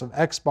hours of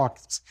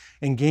Xbox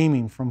and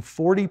gaming from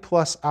 40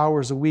 plus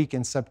hours a week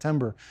in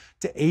September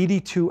to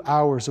 82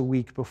 hours a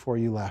week before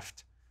you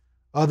left.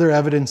 Other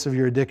evidence of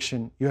your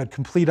addiction: you had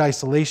complete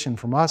isolation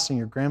from us and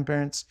your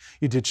grandparents.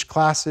 You ditched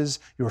classes.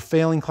 You were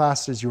failing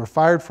classes. You were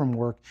fired from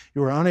work.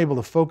 You were unable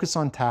to focus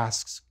on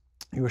tasks.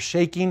 You were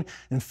shaking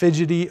and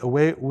fidgety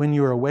away when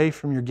you were away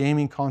from your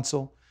gaming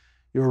console.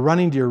 You were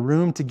running to your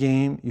room to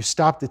game. You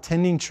stopped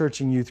attending church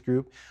and youth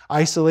group.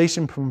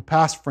 Isolation from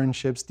past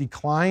friendships.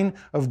 Decline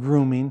of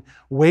grooming.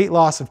 Weight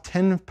loss of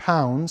 10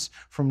 pounds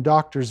from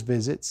doctor's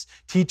visits.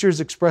 Teachers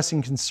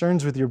expressing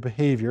concerns with your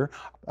behavior.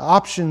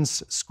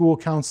 Options school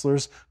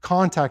counselors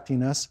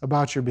contacting us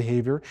about your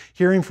behavior.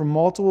 Hearing from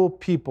multiple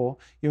people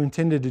you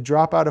intended to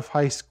drop out of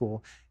high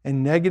school.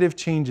 And negative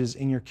changes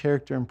in your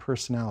character and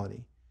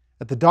personality.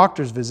 At the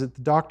doctor's visit,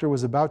 the doctor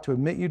was about to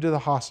admit you to the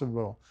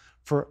hospital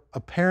for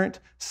apparent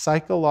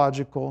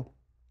psychological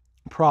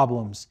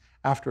problems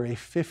after a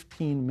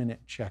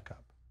 15-minute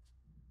checkup.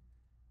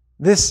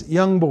 This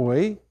young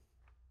boy,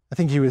 I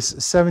think he was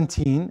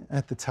 17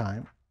 at the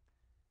time,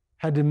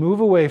 had to move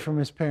away from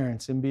his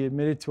parents and be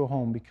admitted to a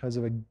home because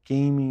of a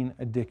gaming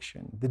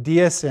addiction. The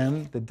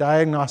DSM, the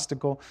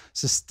Diagnostical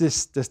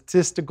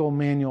Statistical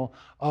Manual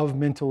of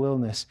Mental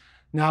Illness,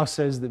 now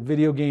says that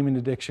video gaming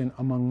addiction,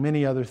 among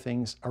many other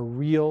things, are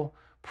real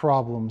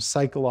problems,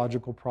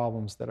 psychological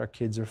problems that our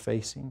kids are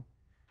facing.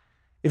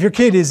 If your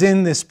kid is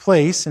in this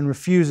place and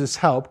refuses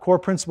help, core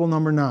principle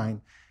number 9,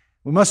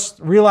 we must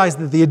realize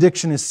that the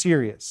addiction is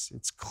serious.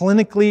 It's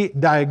clinically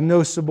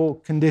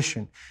diagnosable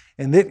condition,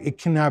 and that it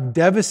can have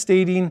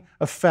devastating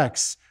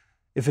effects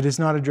if it is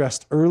not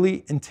addressed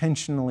early,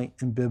 intentionally,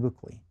 and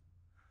biblically.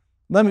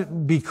 Let me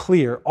be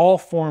clear, all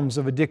forms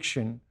of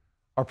addiction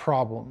are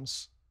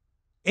problems.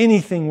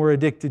 Anything we're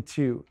addicted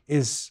to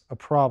is a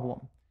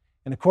problem.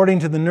 And according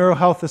to the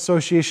NeuroHealth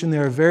Association,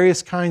 there are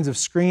various kinds of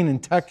screen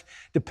and tech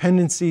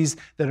dependencies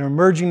that are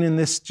emerging in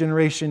this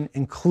generation,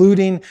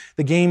 including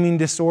the gaming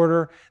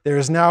disorder. There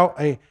is now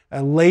a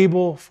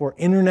label for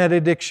internet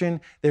addiction.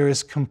 There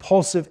is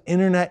compulsive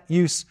internet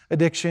use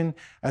addiction.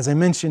 As I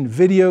mentioned,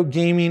 video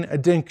gaming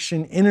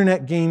addiction,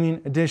 internet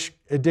gaming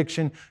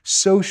addiction,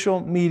 social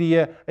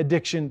media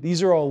addiction.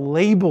 These are all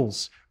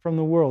labels from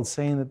the world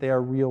saying that they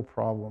are real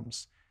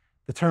problems.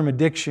 The term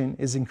addiction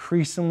is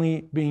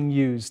increasingly being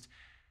used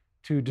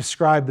to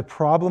describe the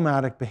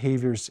problematic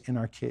behaviors in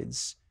our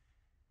kids.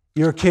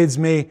 Your kids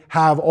may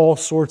have all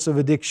sorts of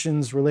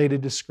addictions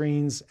related to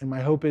screens, and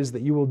my hope is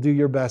that you will do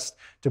your best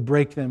to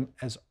break them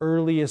as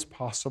early as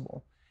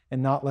possible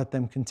and not let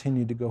them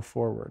continue to go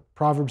forward.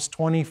 Proverbs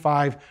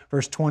 25,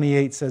 verse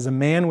 28 says, "A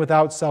man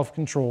without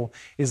self-control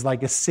is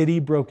like a city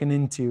broken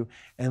into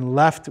and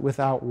left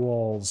without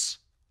walls."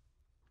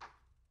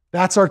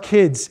 That's our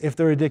kids if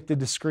they're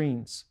addicted to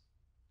screens.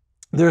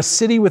 They're a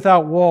city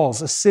without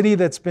walls, a city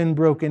that's been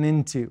broken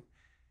into.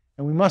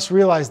 And we must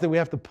realize that we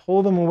have to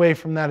pull them away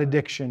from that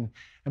addiction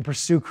and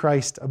pursue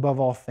Christ above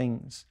all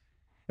things.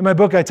 In my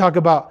book, I talk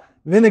about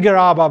weniger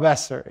aber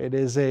besser. It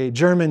is a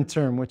German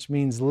term which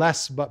means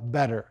less but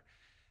better.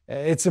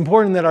 It's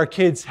important that our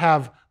kids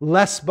have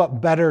less but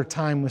better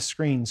time with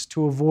screens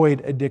to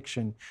avoid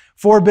addiction.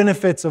 4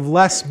 benefits of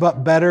less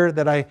but better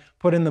that I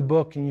put in the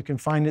book, and you can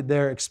find it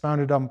there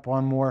expounded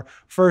upon more.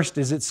 First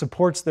is it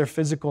supports their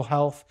physical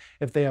health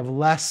if they have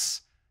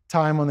less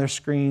time on their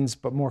screens,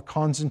 but more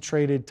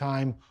concentrated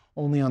time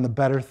only on the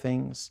better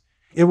things.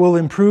 It will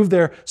improve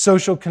their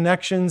social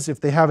connections if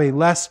they have a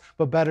less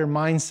but better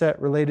mindset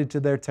related to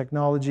their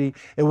technology.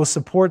 It will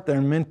support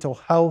their mental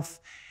health.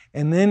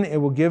 And then it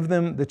will give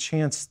them the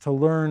chance to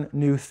learn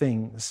new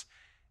things.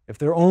 If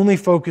they're only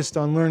focused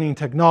on learning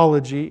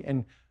technology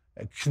and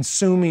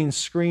consuming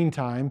screen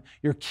time,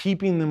 you're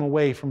keeping them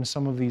away from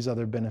some of these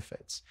other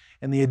benefits.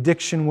 And the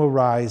addiction will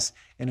rise,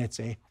 and it's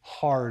a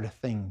hard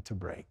thing to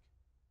break.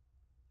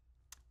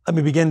 Let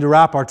me begin to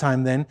wrap our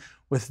time then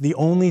with the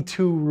only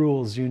 2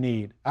 rules you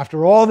need.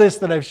 After all this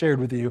that I've shared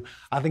with you,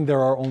 I think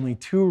there are only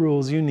 2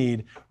 rules you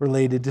need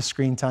related to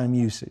screen time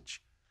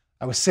usage.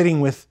 I was sitting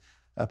with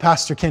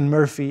Pastor Ken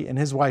Murphy and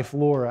his wife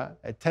Laura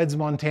at Ted's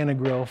Montana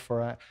Grill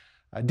for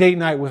a date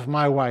night with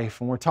my wife,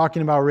 and we're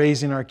talking about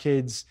raising our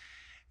kids.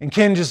 And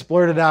Ken just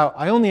blurted out,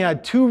 I only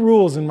had 2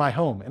 rules in my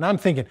home. And I'm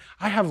thinking,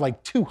 I have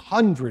like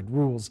 200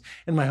 rules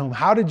in my home.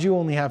 How did you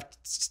only have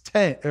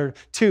 10 or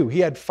 2?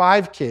 He had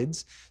 5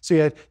 kids, so he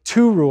had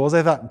 2 rules.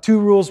 I thought 2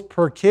 rules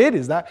per kid?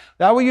 Is that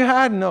what you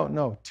had?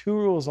 No, 2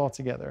 rules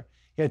altogether.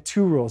 He had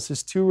 2 rules.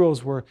 His 2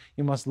 rules were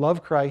you must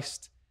love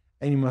Christ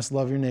and you must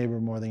love your neighbor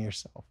more than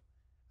yourself.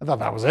 I thought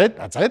that was it.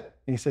 That's it.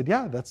 And he said,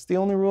 yeah, that's the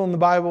only rule in the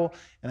Bible.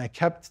 And I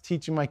kept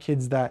teaching my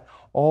kids that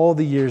all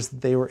the years that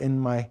they were in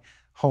my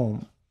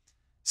home.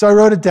 So I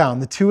wrote it down.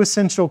 The 2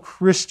 essential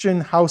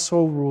Christian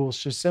household rules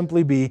should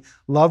simply be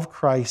love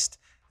Christ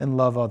and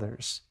love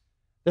others.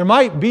 There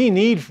might be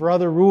need for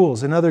other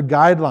rules and other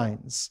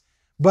guidelines,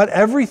 but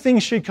everything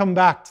should come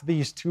back to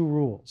these 2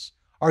 rules.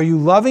 Are you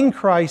loving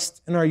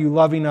Christ and are you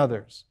loving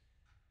others?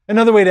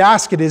 Another way to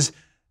ask it is,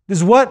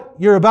 does what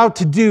you're about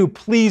to do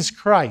please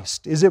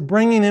Christ? Is it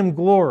bringing Him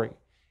glory?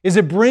 Is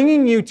it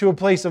bringing you to a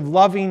place of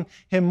loving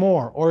Him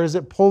more, or is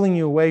it pulling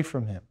you away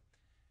from Him?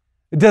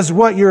 Does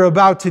what you're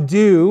about to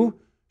do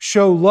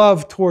show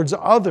love towards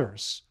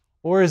others,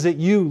 or is it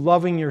you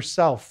loving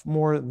yourself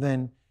more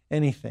than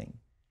anything?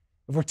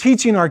 If we're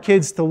teaching our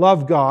kids to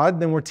love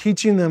God, then we're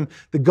teaching them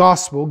the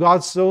gospel.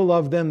 God so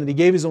loved them that He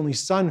gave His only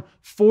Son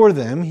for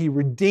them. He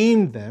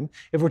redeemed them.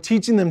 If we're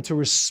teaching them to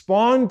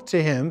respond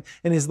to Him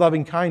in His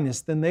loving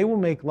kindness, then they will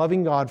make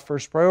loving God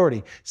first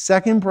priority.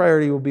 Second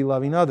priority will be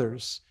loving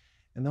others.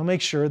 And they'll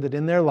make sure that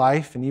in their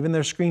life and even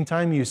their screen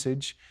time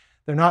usage,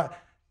 they're not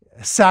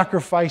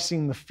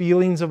sacrificing the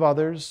feelings of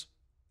others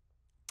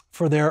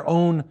for their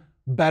own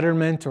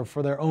betterment or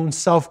for their own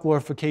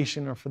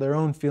self-glorification or for their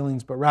own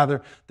feelings, but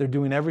rather they're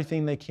doing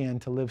everything they can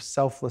to live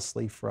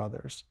selflessly for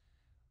others,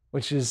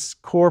 which is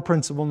core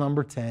principle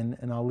number 10,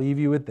 and I'll leave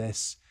you with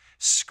this.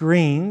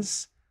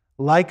 Screens,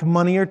 like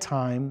money or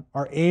time,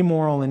 are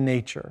amoral in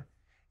nature.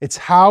 It's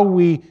how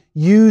we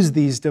use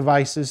these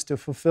devices to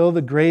fulfill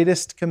the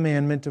greatest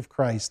commandment of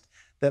Christ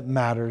that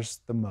matters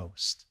the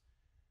most.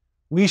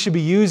 We should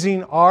be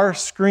using our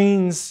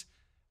screens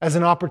as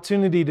an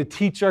opportunity to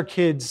teach our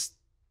kids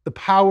the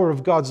power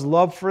of God's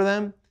love for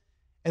them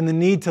and the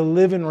need to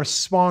live in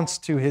response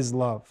to His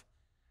love.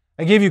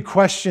 I gave you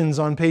questions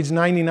on page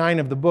 99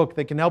 of the book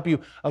that can help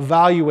you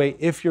evaluate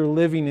if you're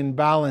living in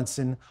balance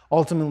and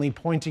ultimately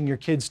pointing your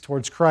kids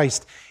towards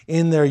Christ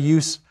in their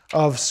use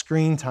of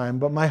screen time.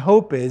 But my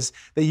hope is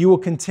that you will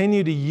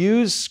continue to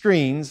use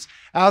screens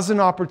as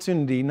an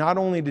opportunity not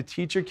only to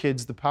teach your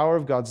kids the power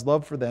of God's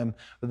love for them,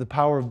 but the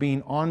power of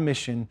being on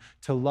mission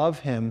to love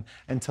Him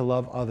and to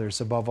love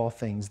others above all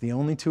things. The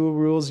only 2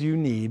 rules you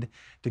need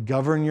to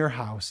govern your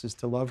house is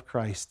to love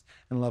Christ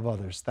and love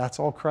others. That's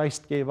all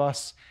Christ gave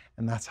us,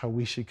 and that's how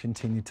we should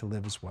continue to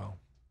live as well.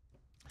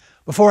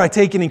 Before I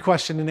take any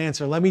question and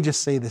answer, let me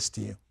just say this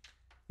to you.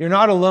 You're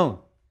not alone.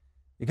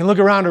 You can look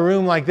around a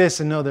room like this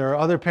and know there are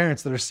other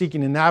parents that are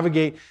seeking to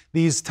navigate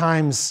these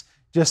times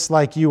just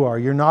like you are.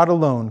 You're not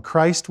alone.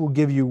 Christ will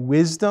give you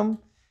wisdom,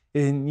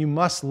 and you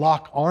must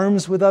lock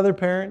arms with other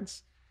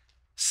parents,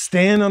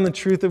 stand on the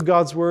truth of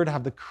God's word,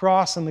 have the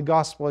cross and the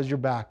gospel as your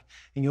back,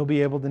 and you'll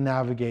be able to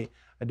navigate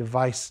a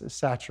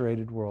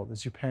device-saturated world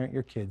as you parent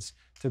your kids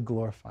to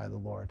glorify the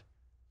Lord.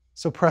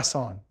 So press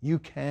on. You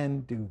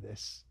can do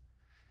this.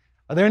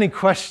 Are there any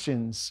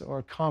questions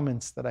or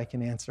comments that I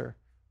can answer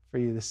for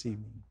you this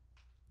evening?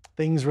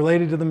 Things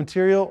related to the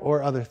material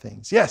or other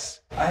things?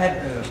 Yes? I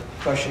had a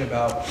question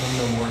about, I want to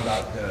know more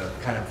about the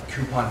kind of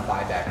coupon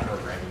buyback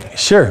program.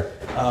 Sure.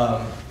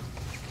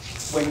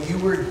 When you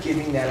were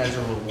giving that as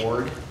a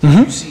reward,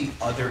 did you see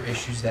other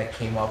issues that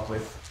came up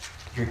with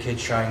your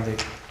kids trying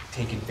to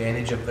take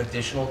advantage of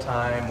additional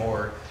time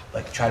or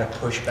like try to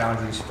push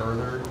boundaries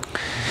further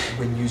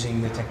when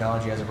using the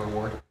technology as a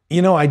reward?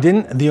 You know, I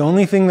didn't. The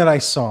only thing that I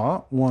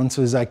saw once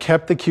was I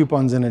kept the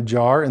coupons in a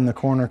jar in the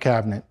corner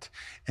cabinet.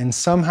 And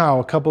somehow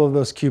a couple of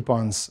those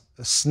coupons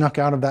snuck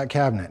out of that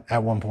cabinet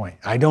at one point.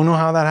 I don't know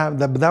how that happened,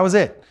 but that was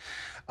it.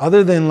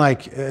 Other than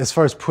like, as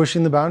far as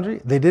pushing the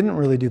boundary, they didn't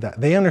really do that.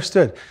 They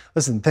understood,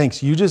 listen,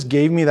 thanks, you just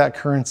gave me that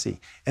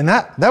currency. And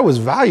that was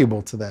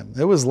valuable to them.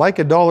 It was like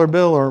a dollar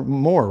bill or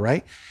more,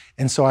 right?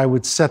 And so I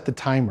would set the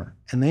timer.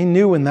 And they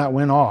knew when that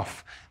went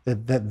off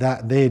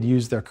that they had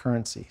used their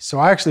currency. So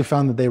I actually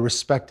found that they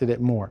respected it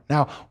more.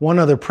 Now, one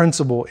other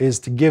principle is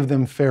to give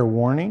them fair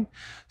warning.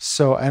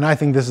 So, and I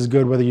think this is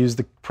good whether you use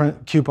the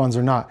coupons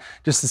or not,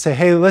 just to say,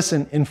 hey,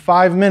 listen, in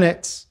 5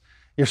 minutes,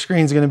 your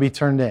screen's gonna be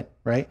turned in,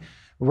 right?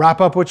 Wrap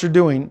up what you're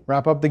doing,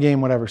 wrap up the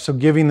game, whatever. So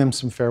giving them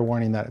some fair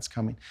warning that it's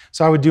coming.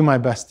 So I would do my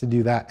best to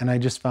do that. And I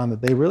just found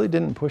that they really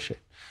didn't push it.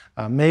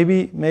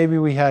 Maybe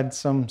we had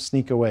some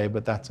sneak away,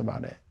 but that's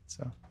about it.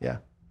 So yeah.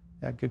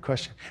 Yeah, good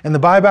question. And the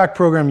buyback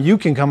program, you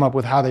can come up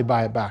with how they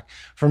buy it back.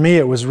 For me,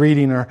 it was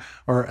reading or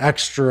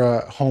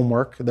extra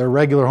homework. Their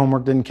regular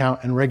homework didn't count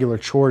and regular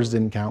chores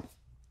didn't count.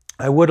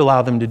 I would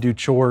allow them to do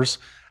chores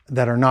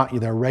that are not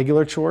their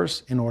regular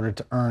chores in order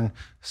to earn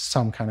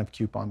some kind of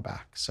coupon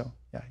back. So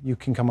yeah, you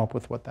can come up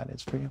with what that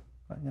is for you.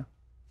 But, yeah.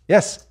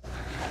 Yes?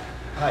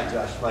 Hi,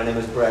 Josh. My name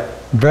is Brett.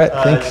 Brett,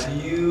 thanks.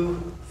 Do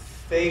you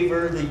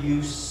favor the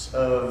use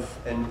of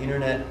an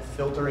internet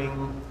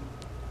filtering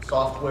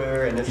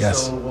software? And if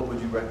Yes. so, what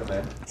would you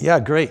recommend? Yeah,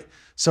 great.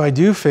 So I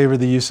do favor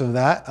the use of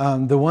that.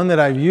 The one that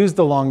I've used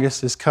the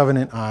longest is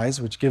Covenant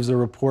Eyes, which gives a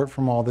report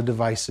from all the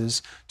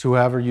devices to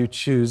whoever you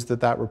choose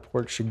that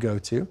report should go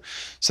to.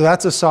 So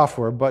that's a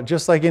software, but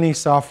just like any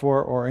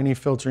software or any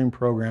filtering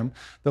program,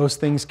 those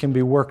things can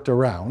be worked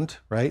around,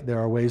 right? There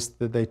are ways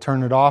that they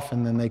turn it off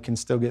and then they can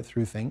still get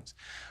through things.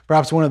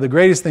 Perhaps one of the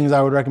greatest things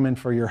I would recommend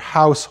for your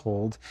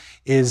household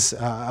is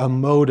a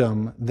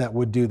modem that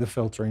would do the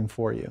filtering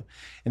for you.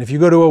 And if you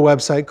go to a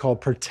website called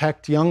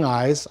Protect Young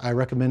Eyes, I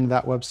recommend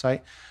that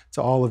website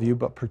to all of you,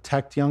 but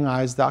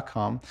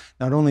protectyoungeyes.com.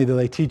 Not only do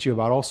they teach you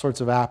about all sorts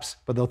of apps,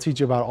 but they'll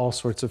teach you about all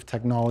sorts of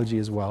technology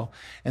as well.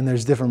 And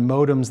there's different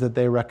modems that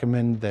they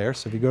recommend there.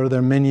 So if you go to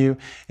their menu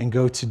and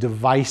go to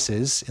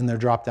devices in their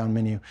drop-down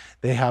menu,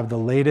 they have the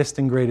latest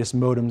and greatest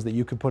modems that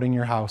you could put in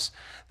your house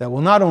that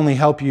will not only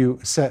help you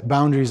set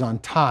boundaries on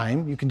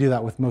time, you can do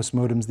that with most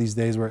modems these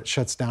days where it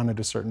shuts down at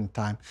a certain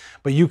time,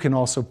 but you can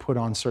also put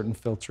on certain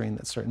filtering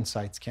that certain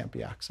sites can't be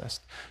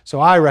accessed. So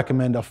I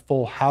recommend a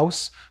full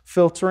house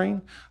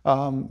filtering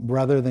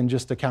rather than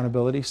just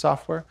accountability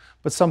software,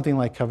 but something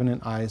like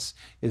Covenant Eyes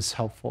is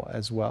helpful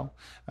as well.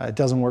 It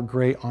doesn't work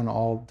great on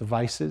all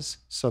devices,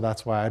 so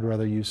that's why I'd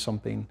rather use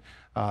something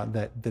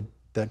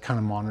that kind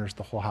of monitors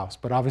the whole house.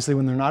 But obviously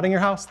when they're not in your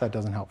house, that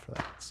doesn't help for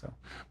that. So,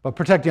 but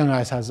Protect Young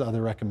Eyes has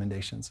other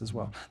recommendations as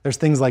well. There's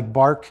things like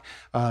Bark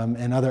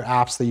and other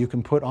apps that you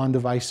can put on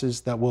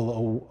devices that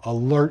will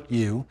alert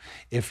you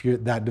if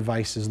that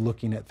device is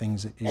looking at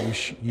things that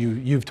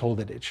you've told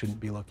it shouldn't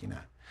be looking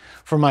at.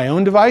 For my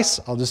own device,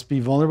 I'll just be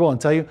vulnerable and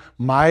tell you,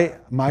 my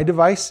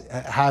device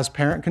has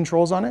parent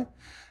controls on it,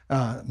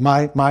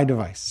 my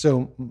device.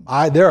 So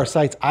there are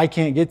sites I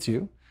can't get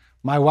to.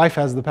 My wife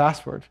has the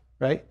password,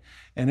 right?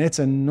 And it's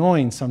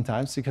annoying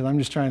sometimes because I'm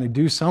just trying to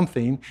do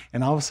something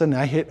and all of a sudden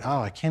I hit,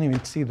 I can't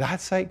even see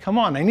that site. Come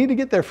on, I need to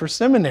get there for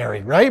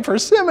seminary, right? For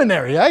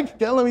seminary,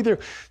 let me through.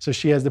 So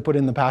she has to put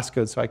in the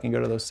passcode so I can go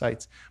to those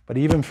sites. But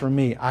even for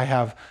me,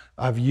 I've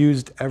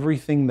used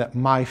everything that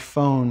my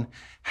phone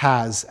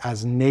has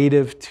as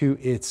native to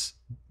its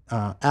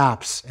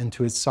apps and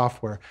to its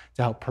software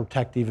to help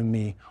protect even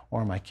me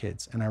or my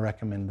kids. And I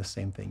recommend the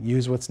same thing.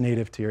 Use what's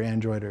native to your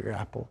Android or your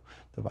Apple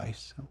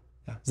device. So,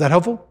 yeah. Is that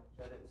helpful?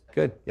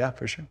 Good, yeah,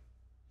 for sure.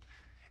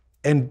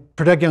 And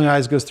Protect Young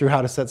Eyes goes through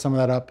how to set some of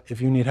that up. If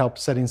you need help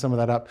setting some of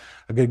that up,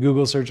 a good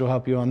Google search will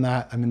help you on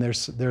that. I mean,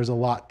 there's a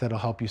lot that'll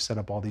help you set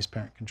up all these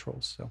parent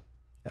controls. So,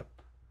 yep.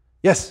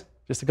 Yes,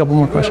 just a couple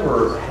more questions.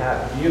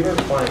 Do you ever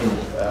find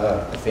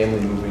a family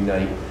movie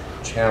night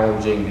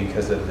challenging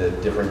because of the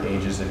different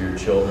ages of your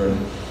children?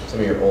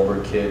 Some of your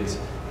older kids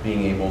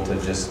being able to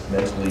just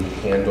mentally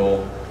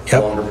handle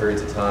longer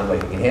periods of time,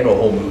 like you can handle a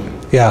whole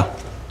movie. Yeah.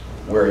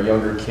 Where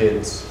younger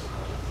kids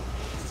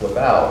flip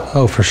out.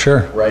 Oh, for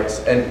sure. Right.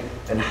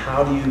 And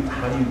how do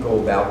you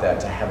go about that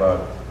to have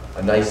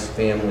a nice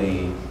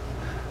family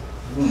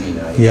movie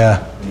night?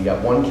 Yeah. When you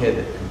got one kid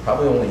that can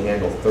probably only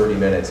handle 30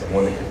 minutes and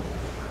one that can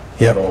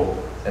handle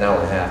an hour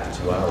and a half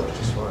to 2 hours, which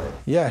is fine.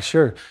 Yeah,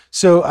 sure.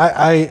 So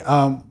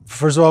I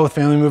first of all, with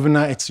family movie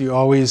nights, you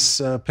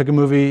always pick a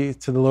movie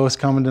to the lowest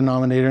common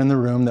denominator in the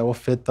room that will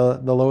fit the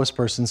lowest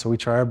person. So we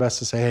try our best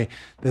to say, hey,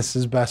 this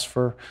is best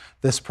for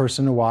this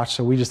person to watch.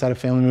 So we just had a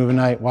family movie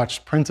night,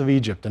 watched Prince of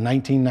Egypt, a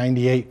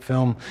 1998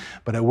 film,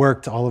 but it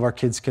worked. All of our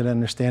kids could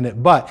understand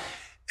it. But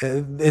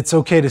it's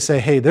okay to say,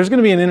 hey, there's going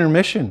to be an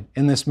intermission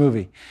in this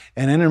movie.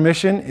 And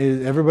intermission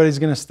is everybody's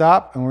going to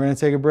stop and we're going to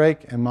take a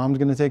break and mom's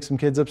going to take some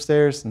kids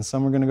upstairs and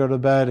some are going to go to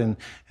bed and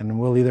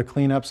we'll either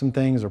clean up some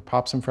things or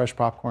pop some fresh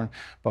popcorn,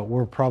 but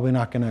we're probably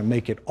not going to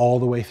make it all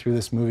the way through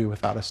this movie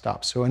without a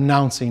stop. So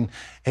announcing,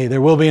 hey, there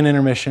will be an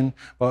intermission,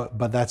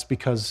 but that's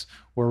because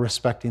we're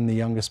respecting the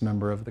youngest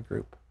member of the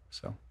group.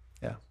 So,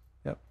 yeah.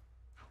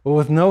 Well,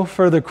 with no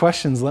further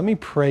questions, let me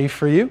pray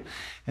for you,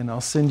 and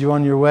I'll send you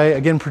on your way.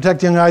 Again,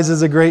 Protect Young Eyes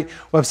is a great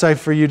website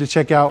for you to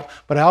check out,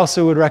 but I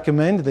also would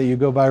recommend that you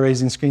go by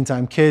Raising Screen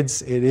Time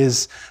Kids. It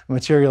is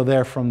material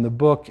there from the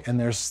book, and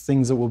there's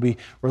things that will be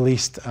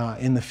released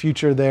in the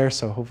future there,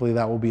 so hopefully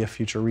that will be a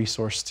future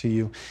resource to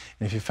you.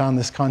 And if you found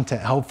this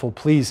content helpful,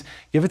 please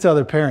give it to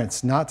other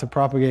parents, not to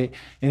propagate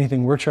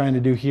anything we're trying to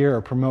do here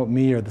or promote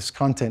me or this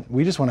content.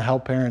 We just want to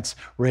help parents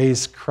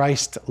raise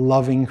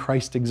Christ-loving,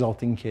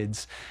 Christ-exalting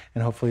kids,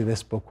 and hopefully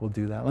this book will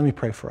do that. Let me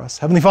pray for us.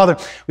 Heavenly Father,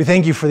 we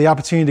thank you for the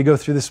opportunity to go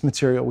through this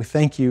material. We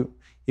thank you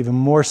even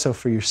more so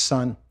for your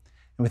Son, and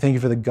we thank you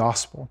for the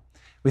gospel.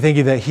 We thank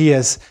you that he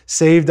has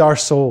saved our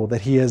soul,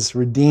 that he has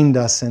redeemed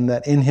us, and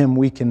that in him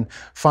we can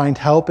find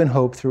help and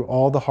hope through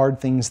all the hard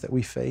things that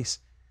we face,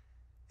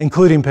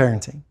 including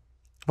parenting.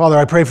 Father,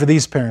 I pray for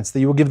these parents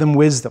that you will give them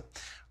wisdom,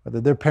 whether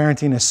they're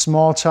parenting a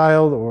small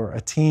child or a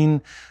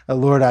teen.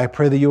 Lord, I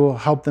pray that you will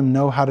help them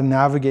know how to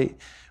navigate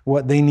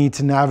what they need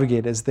to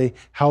navigate as they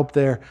help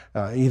their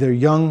either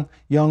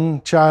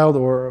young child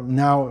or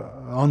now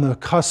on the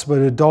cusp of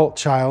an adult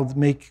child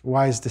make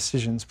wise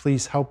decisions.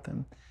 Please help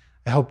them.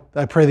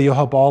 I pray that you'll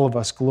help all of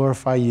us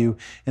glorify you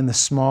in the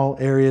small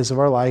areas of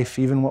our life,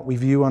 even what we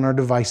view on our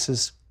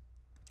devices.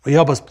 Will you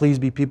help us please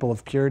be people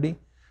of purity?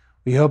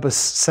 Will you help us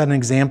set an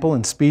example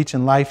in speech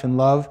and life and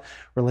love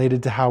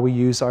related to how we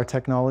use our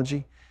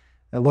technology?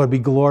 And Lord, be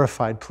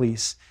glorified,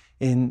 please,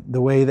 in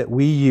the way that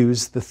we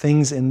use the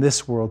things in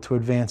this world to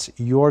advance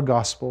your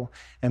gospel,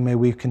 and may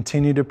we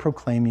continue to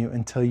proclaim you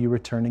until you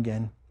return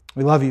again.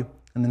 We love you.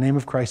 In the name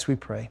of Christ we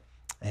pray.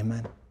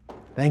 Amen.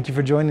 Thank you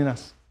for joining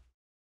us.